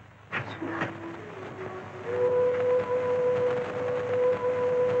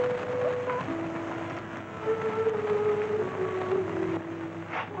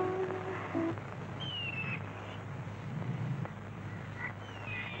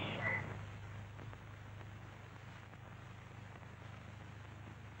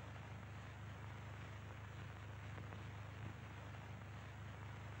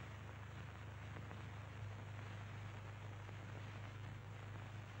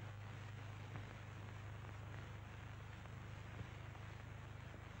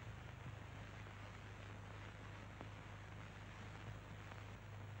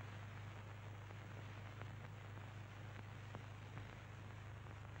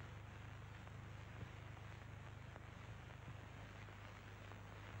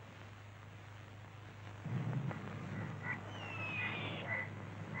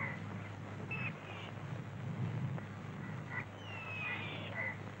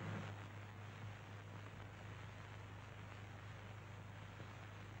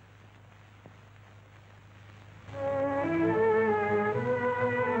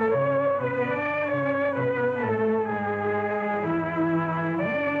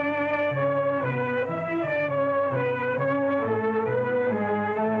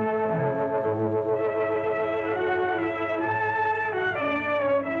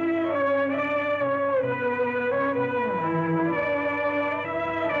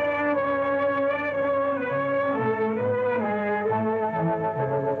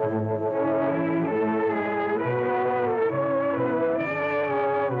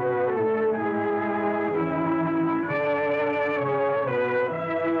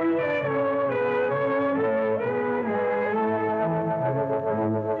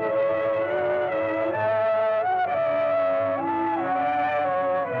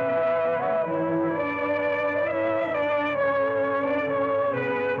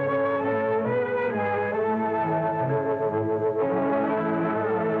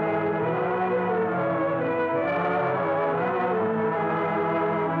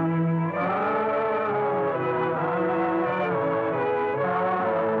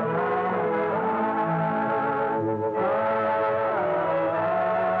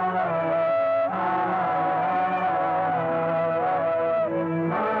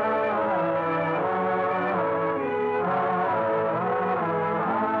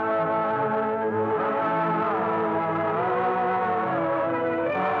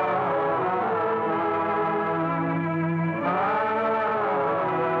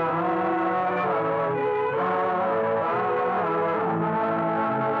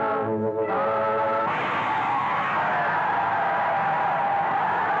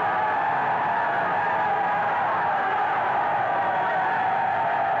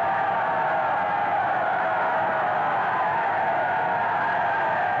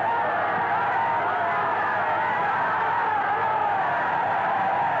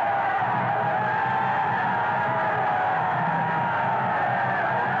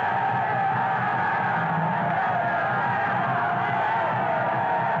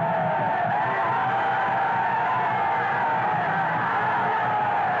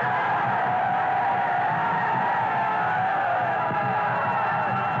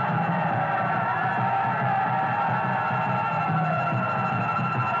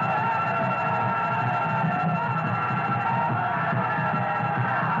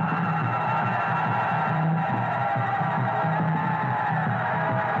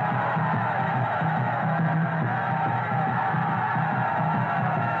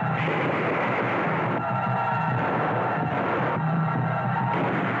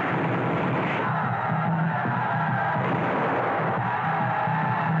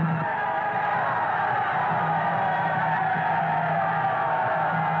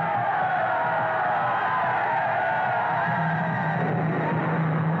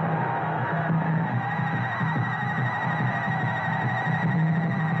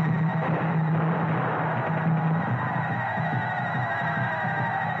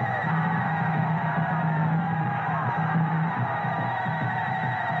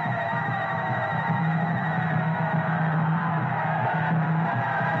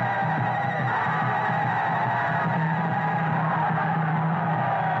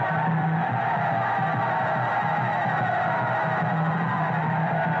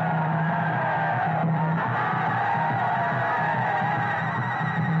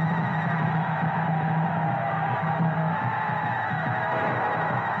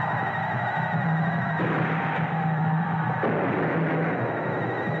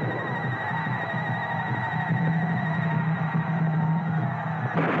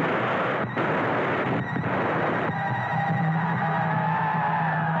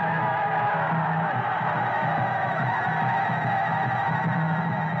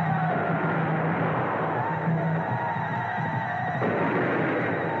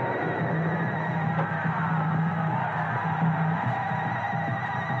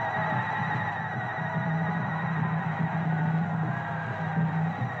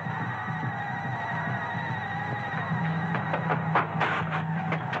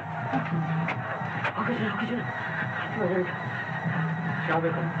 কিছু না যাও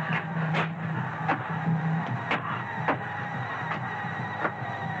বেকন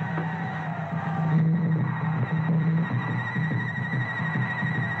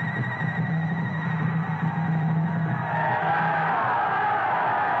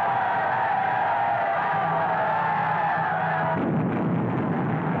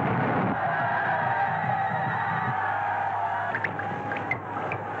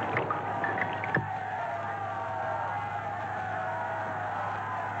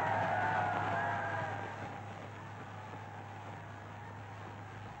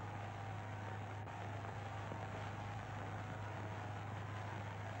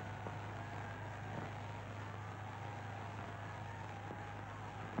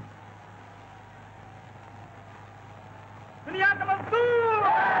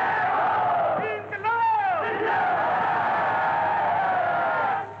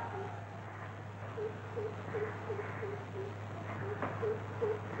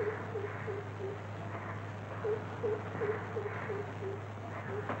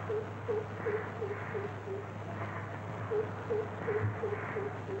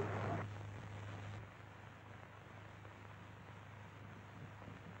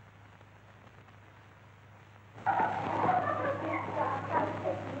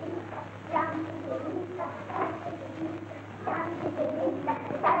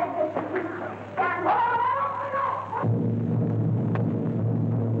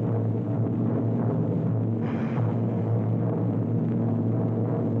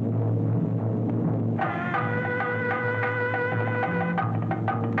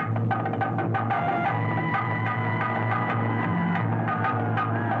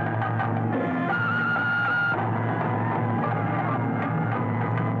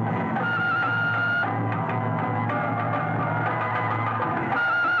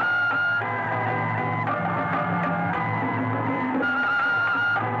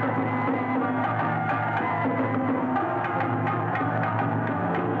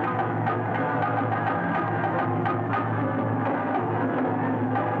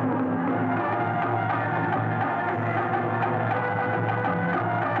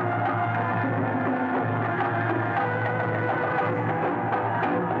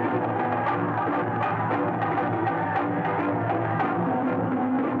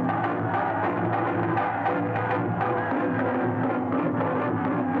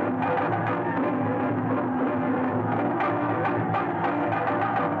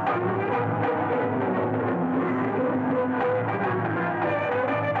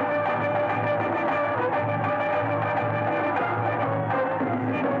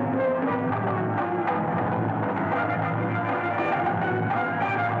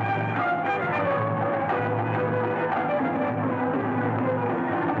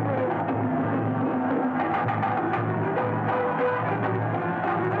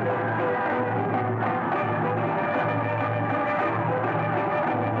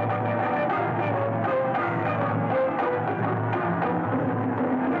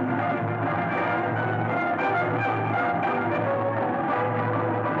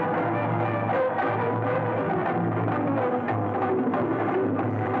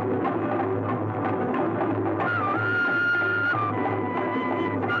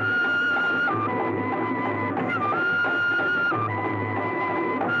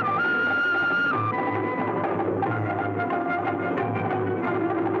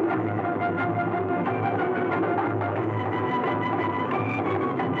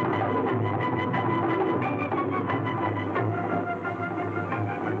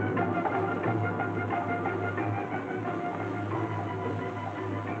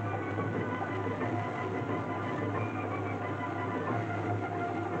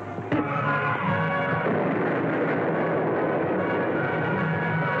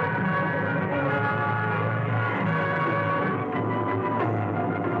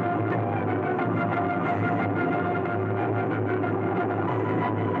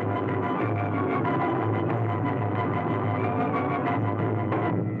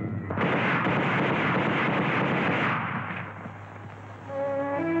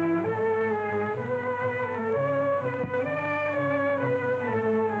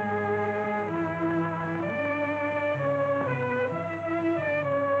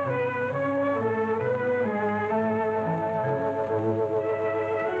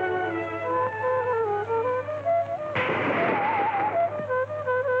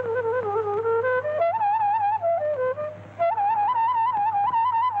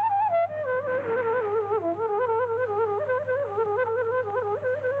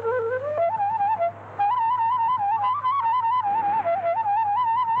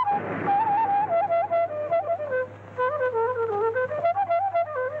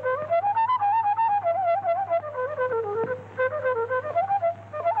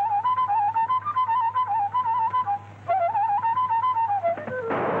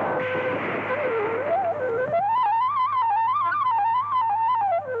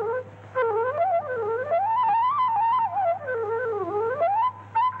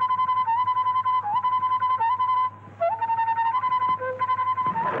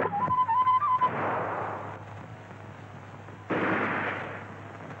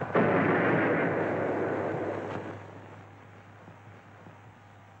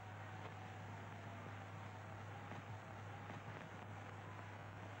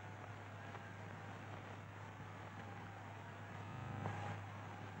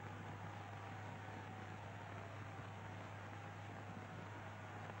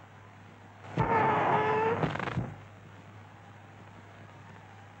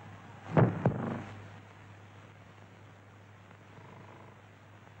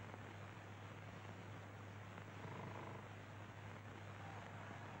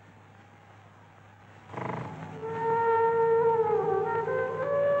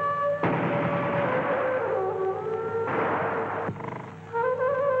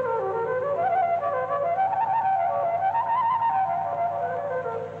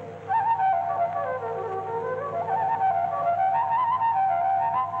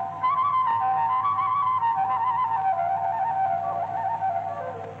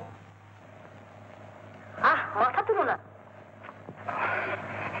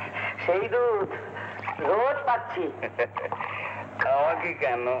সেই দুধ রোজ পাচ্ছি। খাওয়া কি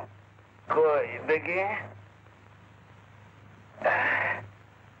কেন? কই দেখি।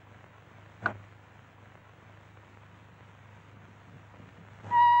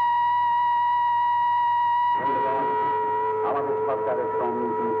 আমাদের সরকারের শ্রম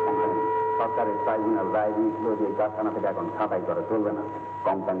নীতি কোম্পানি সরকারের ট্রাইব্যুনাল রায় দিয়েছিল যে কারখানা থেকে এখন ছাঁটাই করা চলবে না।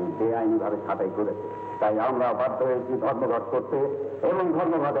 কোম্পানি বেআইনিভাবে ছাঁটাই করেছে, তাই আমরা বাধ্য হয়েছি ধর্মঘট করতে এবং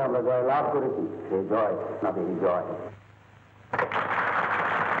ধর্মঘটে আমরা জয় লাভ করেছি। সেই জয় না দেখি জয়।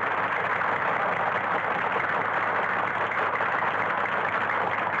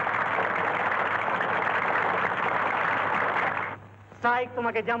 স্ট্রাইক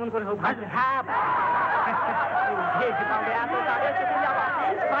তোমাকে যেমন করে হোক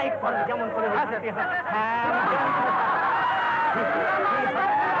স্ট্রাইক করবে যেমন করে হোক।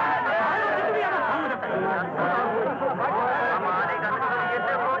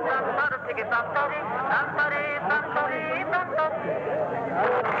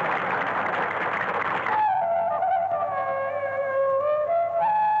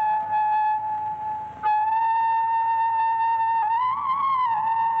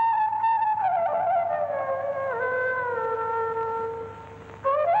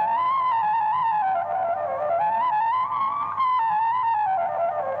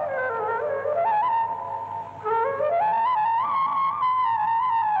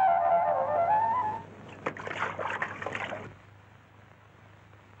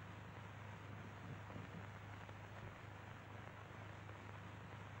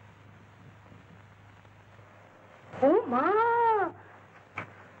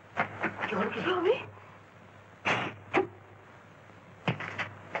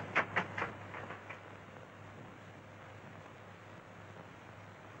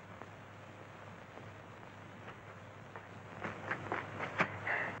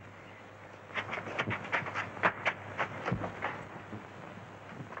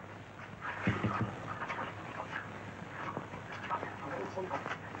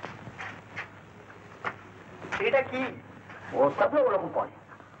 এটা কি ওসব ওরকম পড়ে।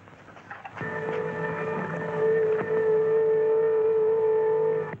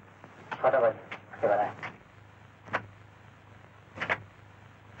 ছটা বাজে এবার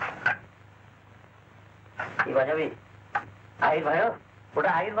কি বাজাবি? আহির ভাই? ওটা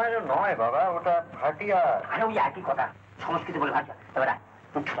আহির ভাই নয় বাবা, ওটা ভাটিয়া। আরে ওই একই কথা, সংস্কৃতি বলে ভাষা। এবার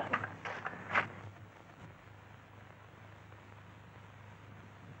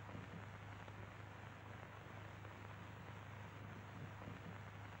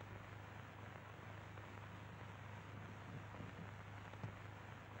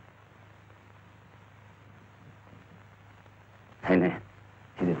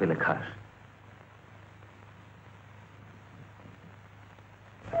খিদে পেলে খাস।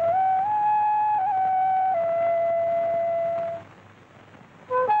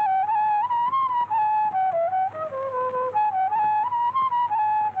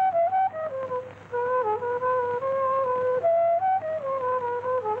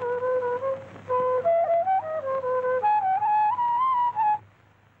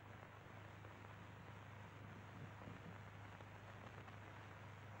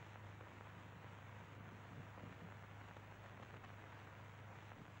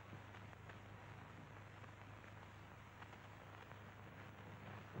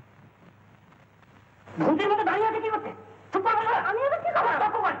 ঘুমটির মতো দাঁড়িয়ে আছে কি করতে? চুপ করবে না? আমি এবার কি খাবার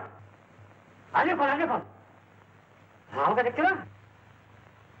তর্ক করে আগে ফল আমাকে দেখতে না?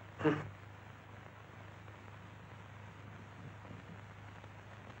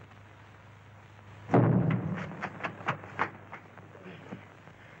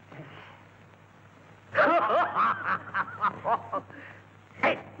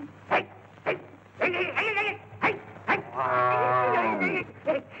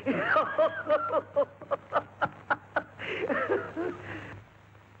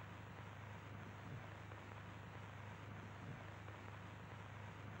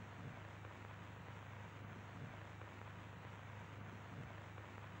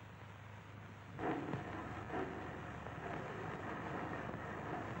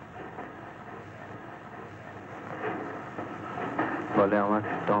 বলে আমার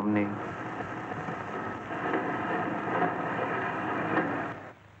দম নেই।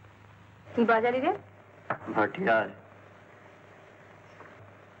 কি বাজারি রে? ভাটিয়ার।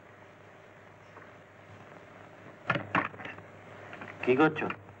 কি করছো?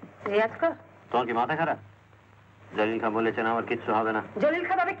 রেয়াজ কর। তোমার কি মাথা খারাপ? জলিল খান বলেছেন আমার কিচ্ছু হবে না। জলিল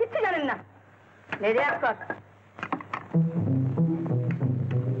খান তবে কিচ্ছু জানেন না। রেয়াজ কর।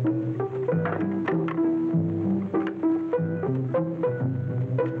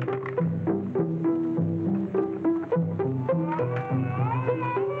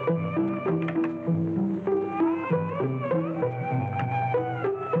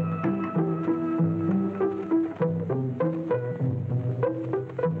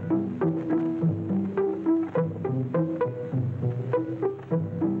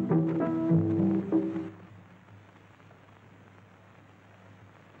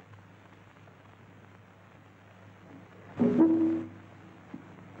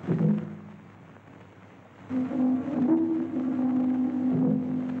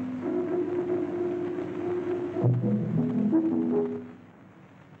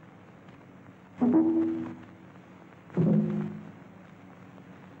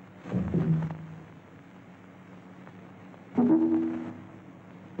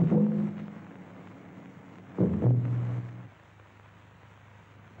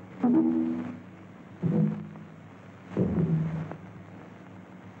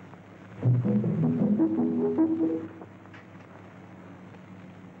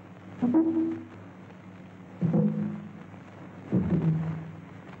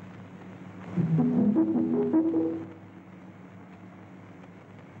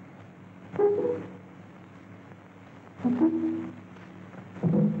 তুমি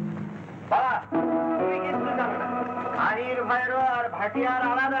কিন্তু জানো না, গাড়ির ভাইরো আর ভাটিয়ার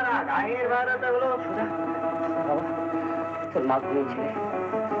আলাদা না। গাড়ির ভাইরো তো হলো বাবা, তোর মা ঘুমিয়েছে,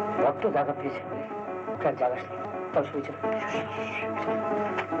 রক্ত জায়গা পেয়েছে, জাগাস তার শুয়েছে।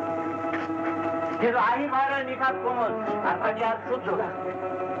 কিন্তু আহির ভাইয়ের নিখাত কোমল আর ভাটিয়ার শুদ্ধ।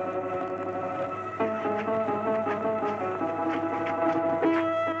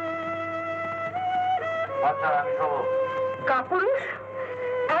 আচ্ছা আমি সব কাপুরুষ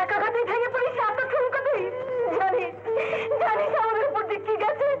একা কাতে ভেঙে পড়িস এত ঠুনকাতে। জানিস জানিস আমাদের উপর দিয়ে কি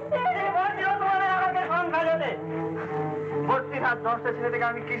গেছে। আমাকে সংখ্যা দেবে ভর্তি হাত 10টা ছেলে থেকে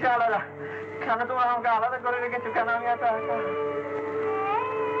আমি কিসে আলাদা? কেন তোমার আমাকে আলাদা করে রেখেছো? কেন আমি এত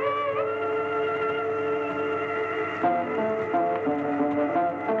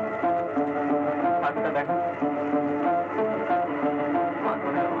আচ্ছা দেখো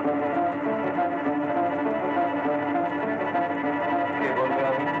কে বলবে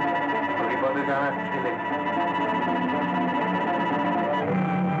আমি বিপদে জানার ছেলে।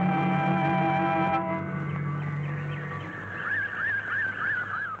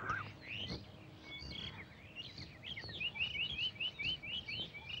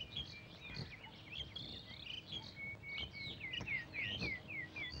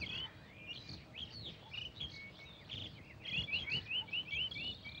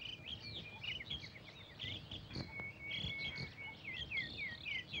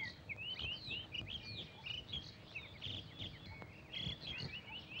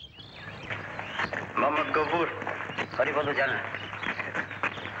 মোহাম্মদ গফুর, হরিপদ জানা,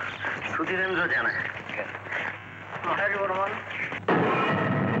 সুধীরেন্দ্র জানা, মহারাজ বর্মন।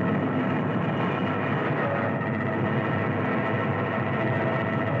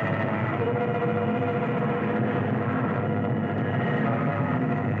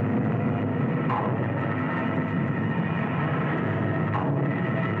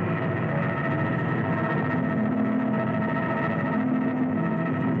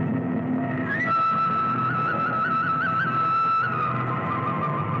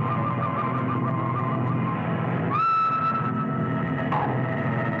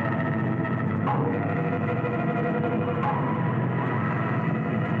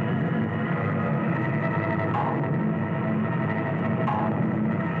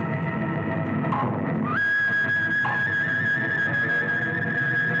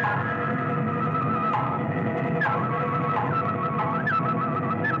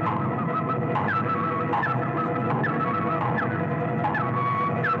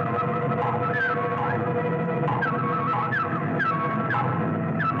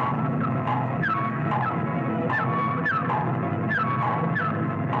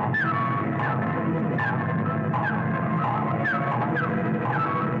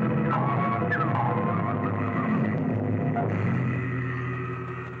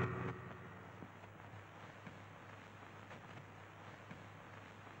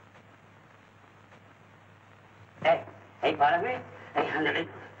 এই পারবে এই হান্ড্রেড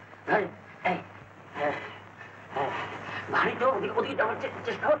ভারী তো ওদিকে ওদিকে যাওয়ার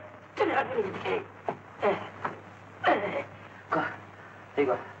চেষ্টা কর, চলে রাখবি নিজেকে।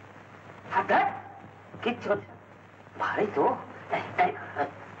 হাত কিচ্ছু হচ্ছে ভারী তো।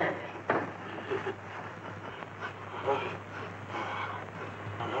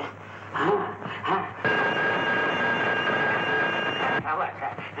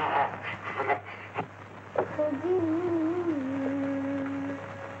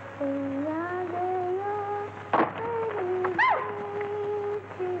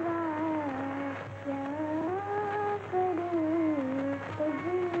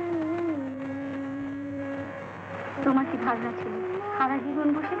 তোমার কি ধারণা ছিল সারা জীবন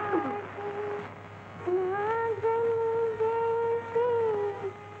বসে থাকবো?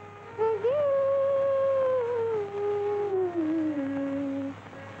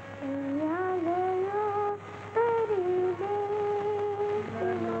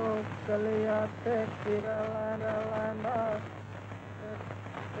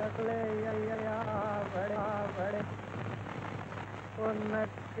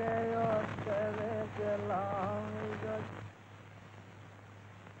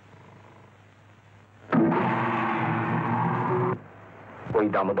 ওই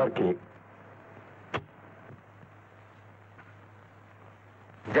দামোদরকে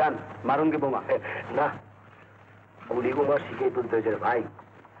যান মারুন গে বোমা। না, গুলি বোমা শিখে তুলতে হয়েছে ভাই।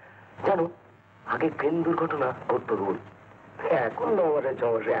 জানো আগে ট্রেন দুর্ঘটনা ঘটতো রোজ, এখন নম্বরের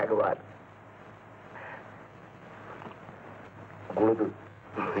সমস্যা একবার। গুণদূর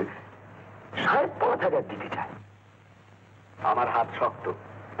 5,500 দিতে চায়। আমার হাত শক্ত,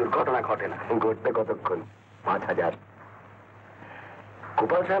 দুর্ঘটনা ঘটে না, ঘটতে কতক্ষণ? 5000।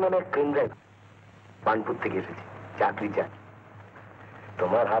 গোপাল সাহেব অনেক ট্রেন ড্রাইভ, বানপুর থেকে এসেছি, চাকরি চাই।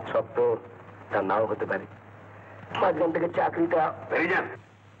 তোমার হাত শক্ত, তা নাও হতে পারে। মাঝখান থেকে চাকরিটা পেয়ে যান।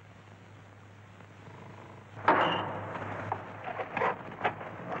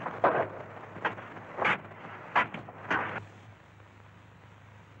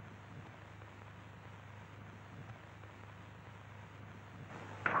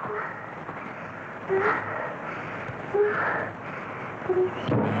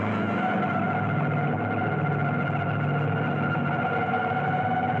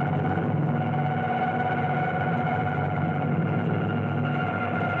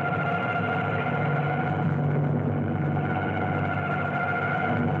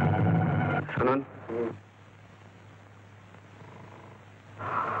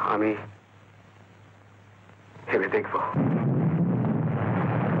 আমি ভেবে দেখব।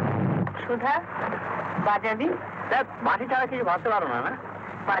 সুধা বাজাবি? বাসি ছাড়া কিছু ভাবতে পারো না? না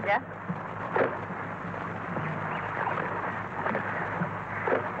বাজা।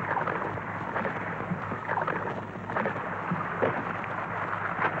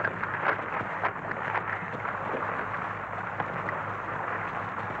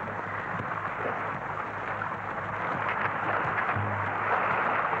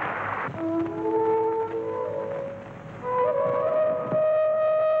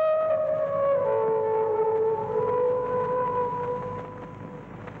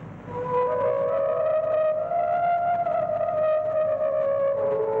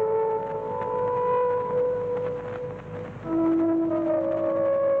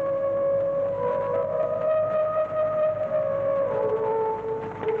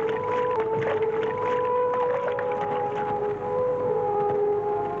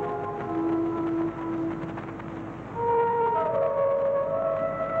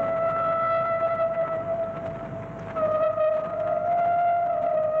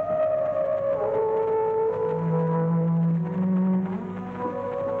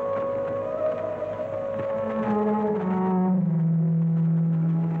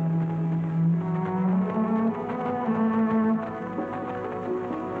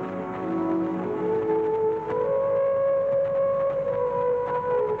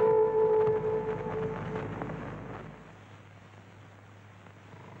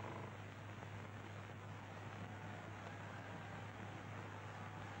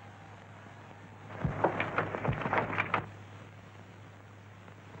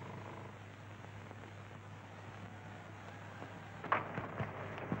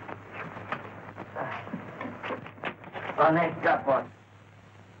 অনেকটা পথ।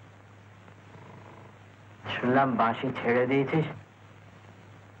 শুনলাম বাঁশি ছেড়ে দিয়েছিস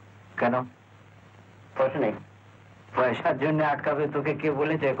কেন? পয়সা নেই। পয়সার জন্য আটকাবে তোকে কে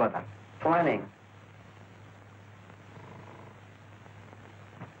বলেছে কথা? সময় নেই।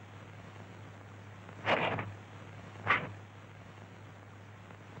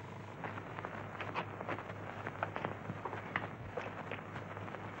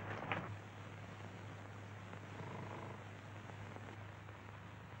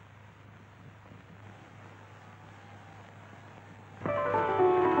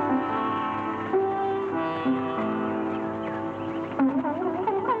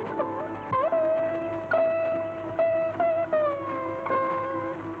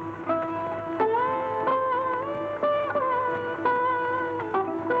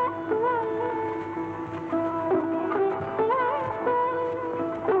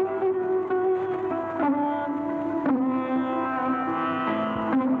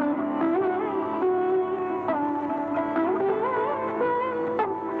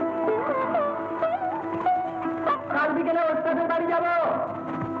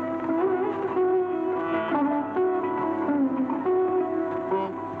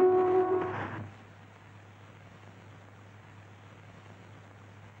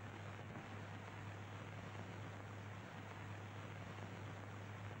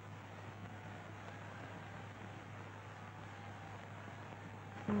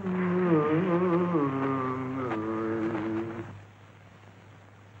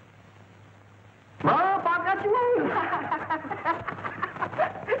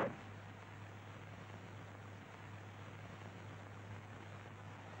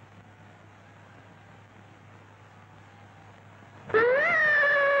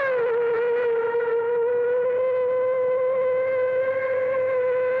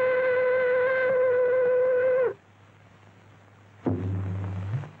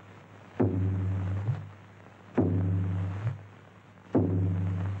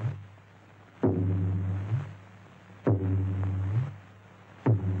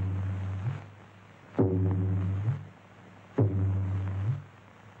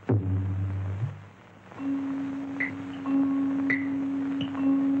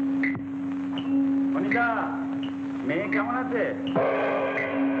 কেমন আছে?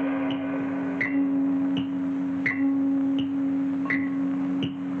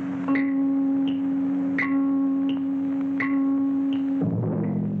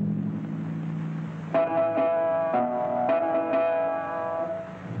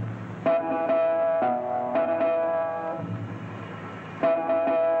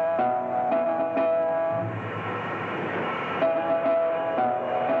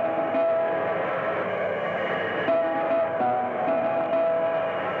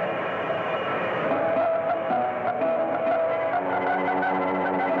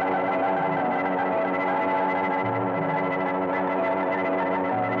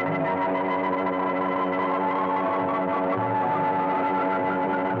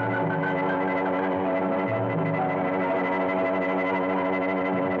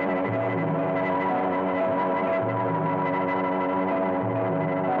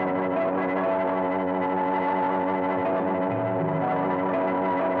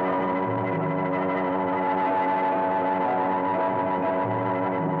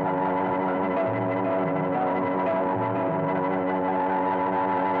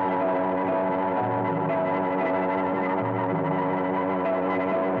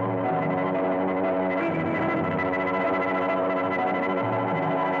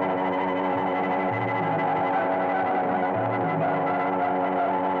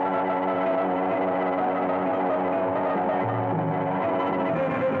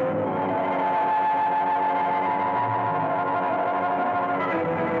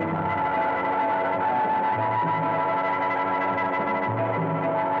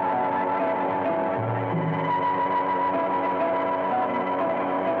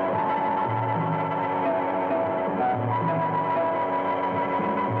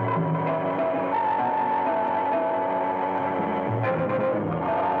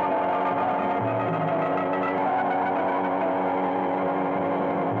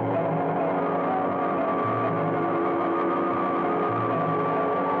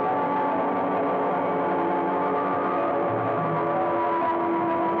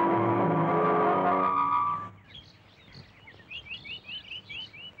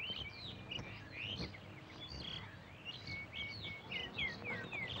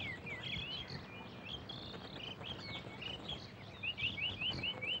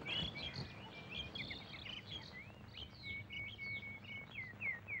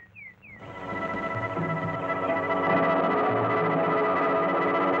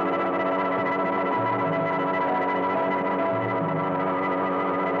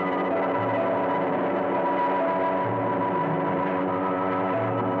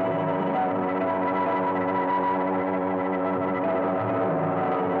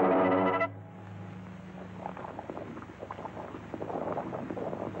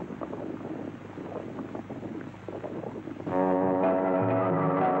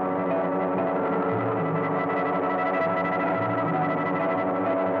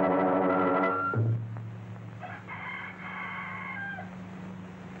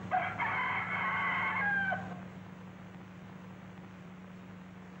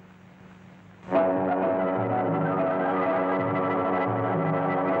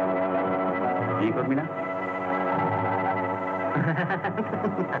 করবি না?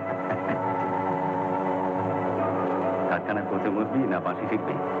 কারখানা কোচে মরবি না বাঁশি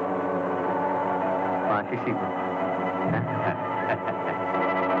শিখবি? বাঁশি শিখবি।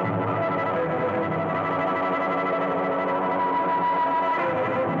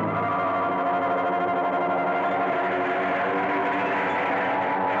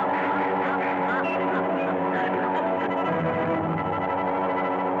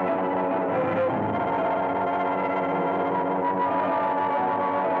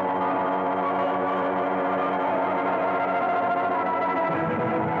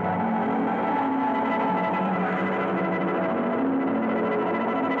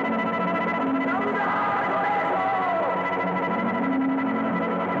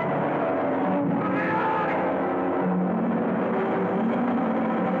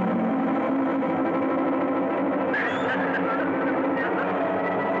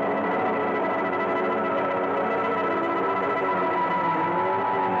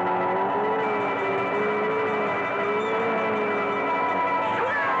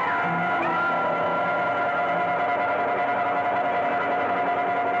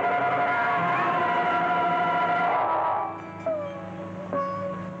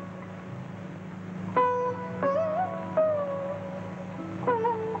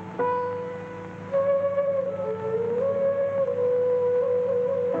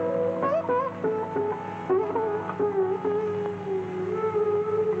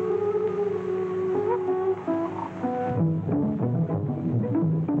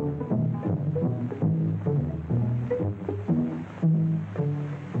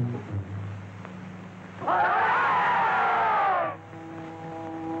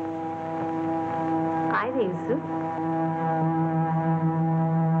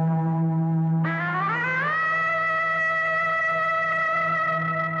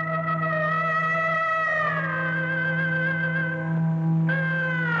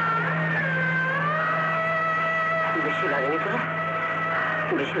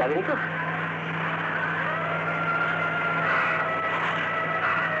 বেশি লাগেনি তো?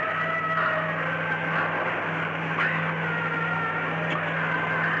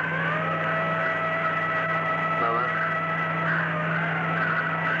 বাবা,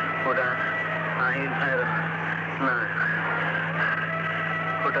 ওটা আহির ভাইয়ের না,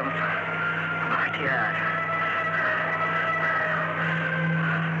 ওটা ভাটিয়ার।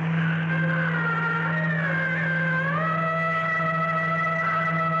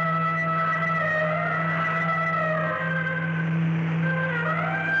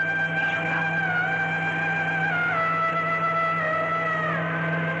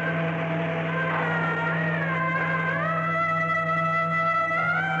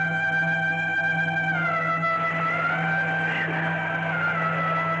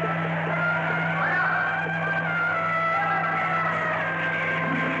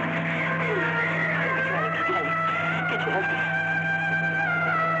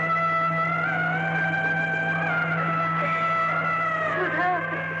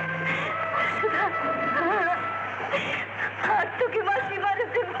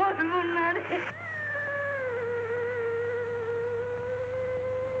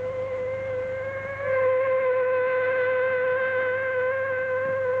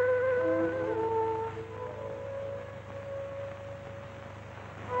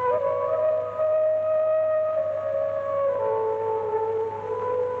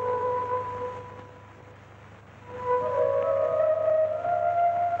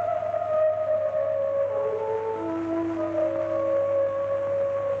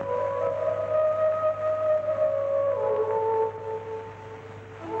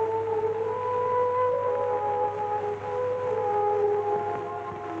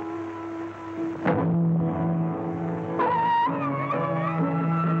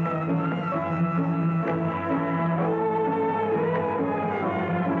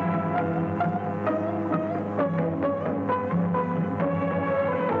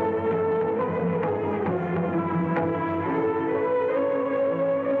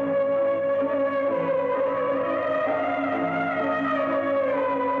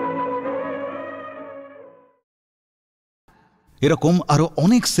 এরকম আরো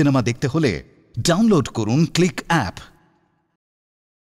অনেক সিনেমা দেখতে হলে ডাউনলোড করুন ক্লিক অ্যাপ।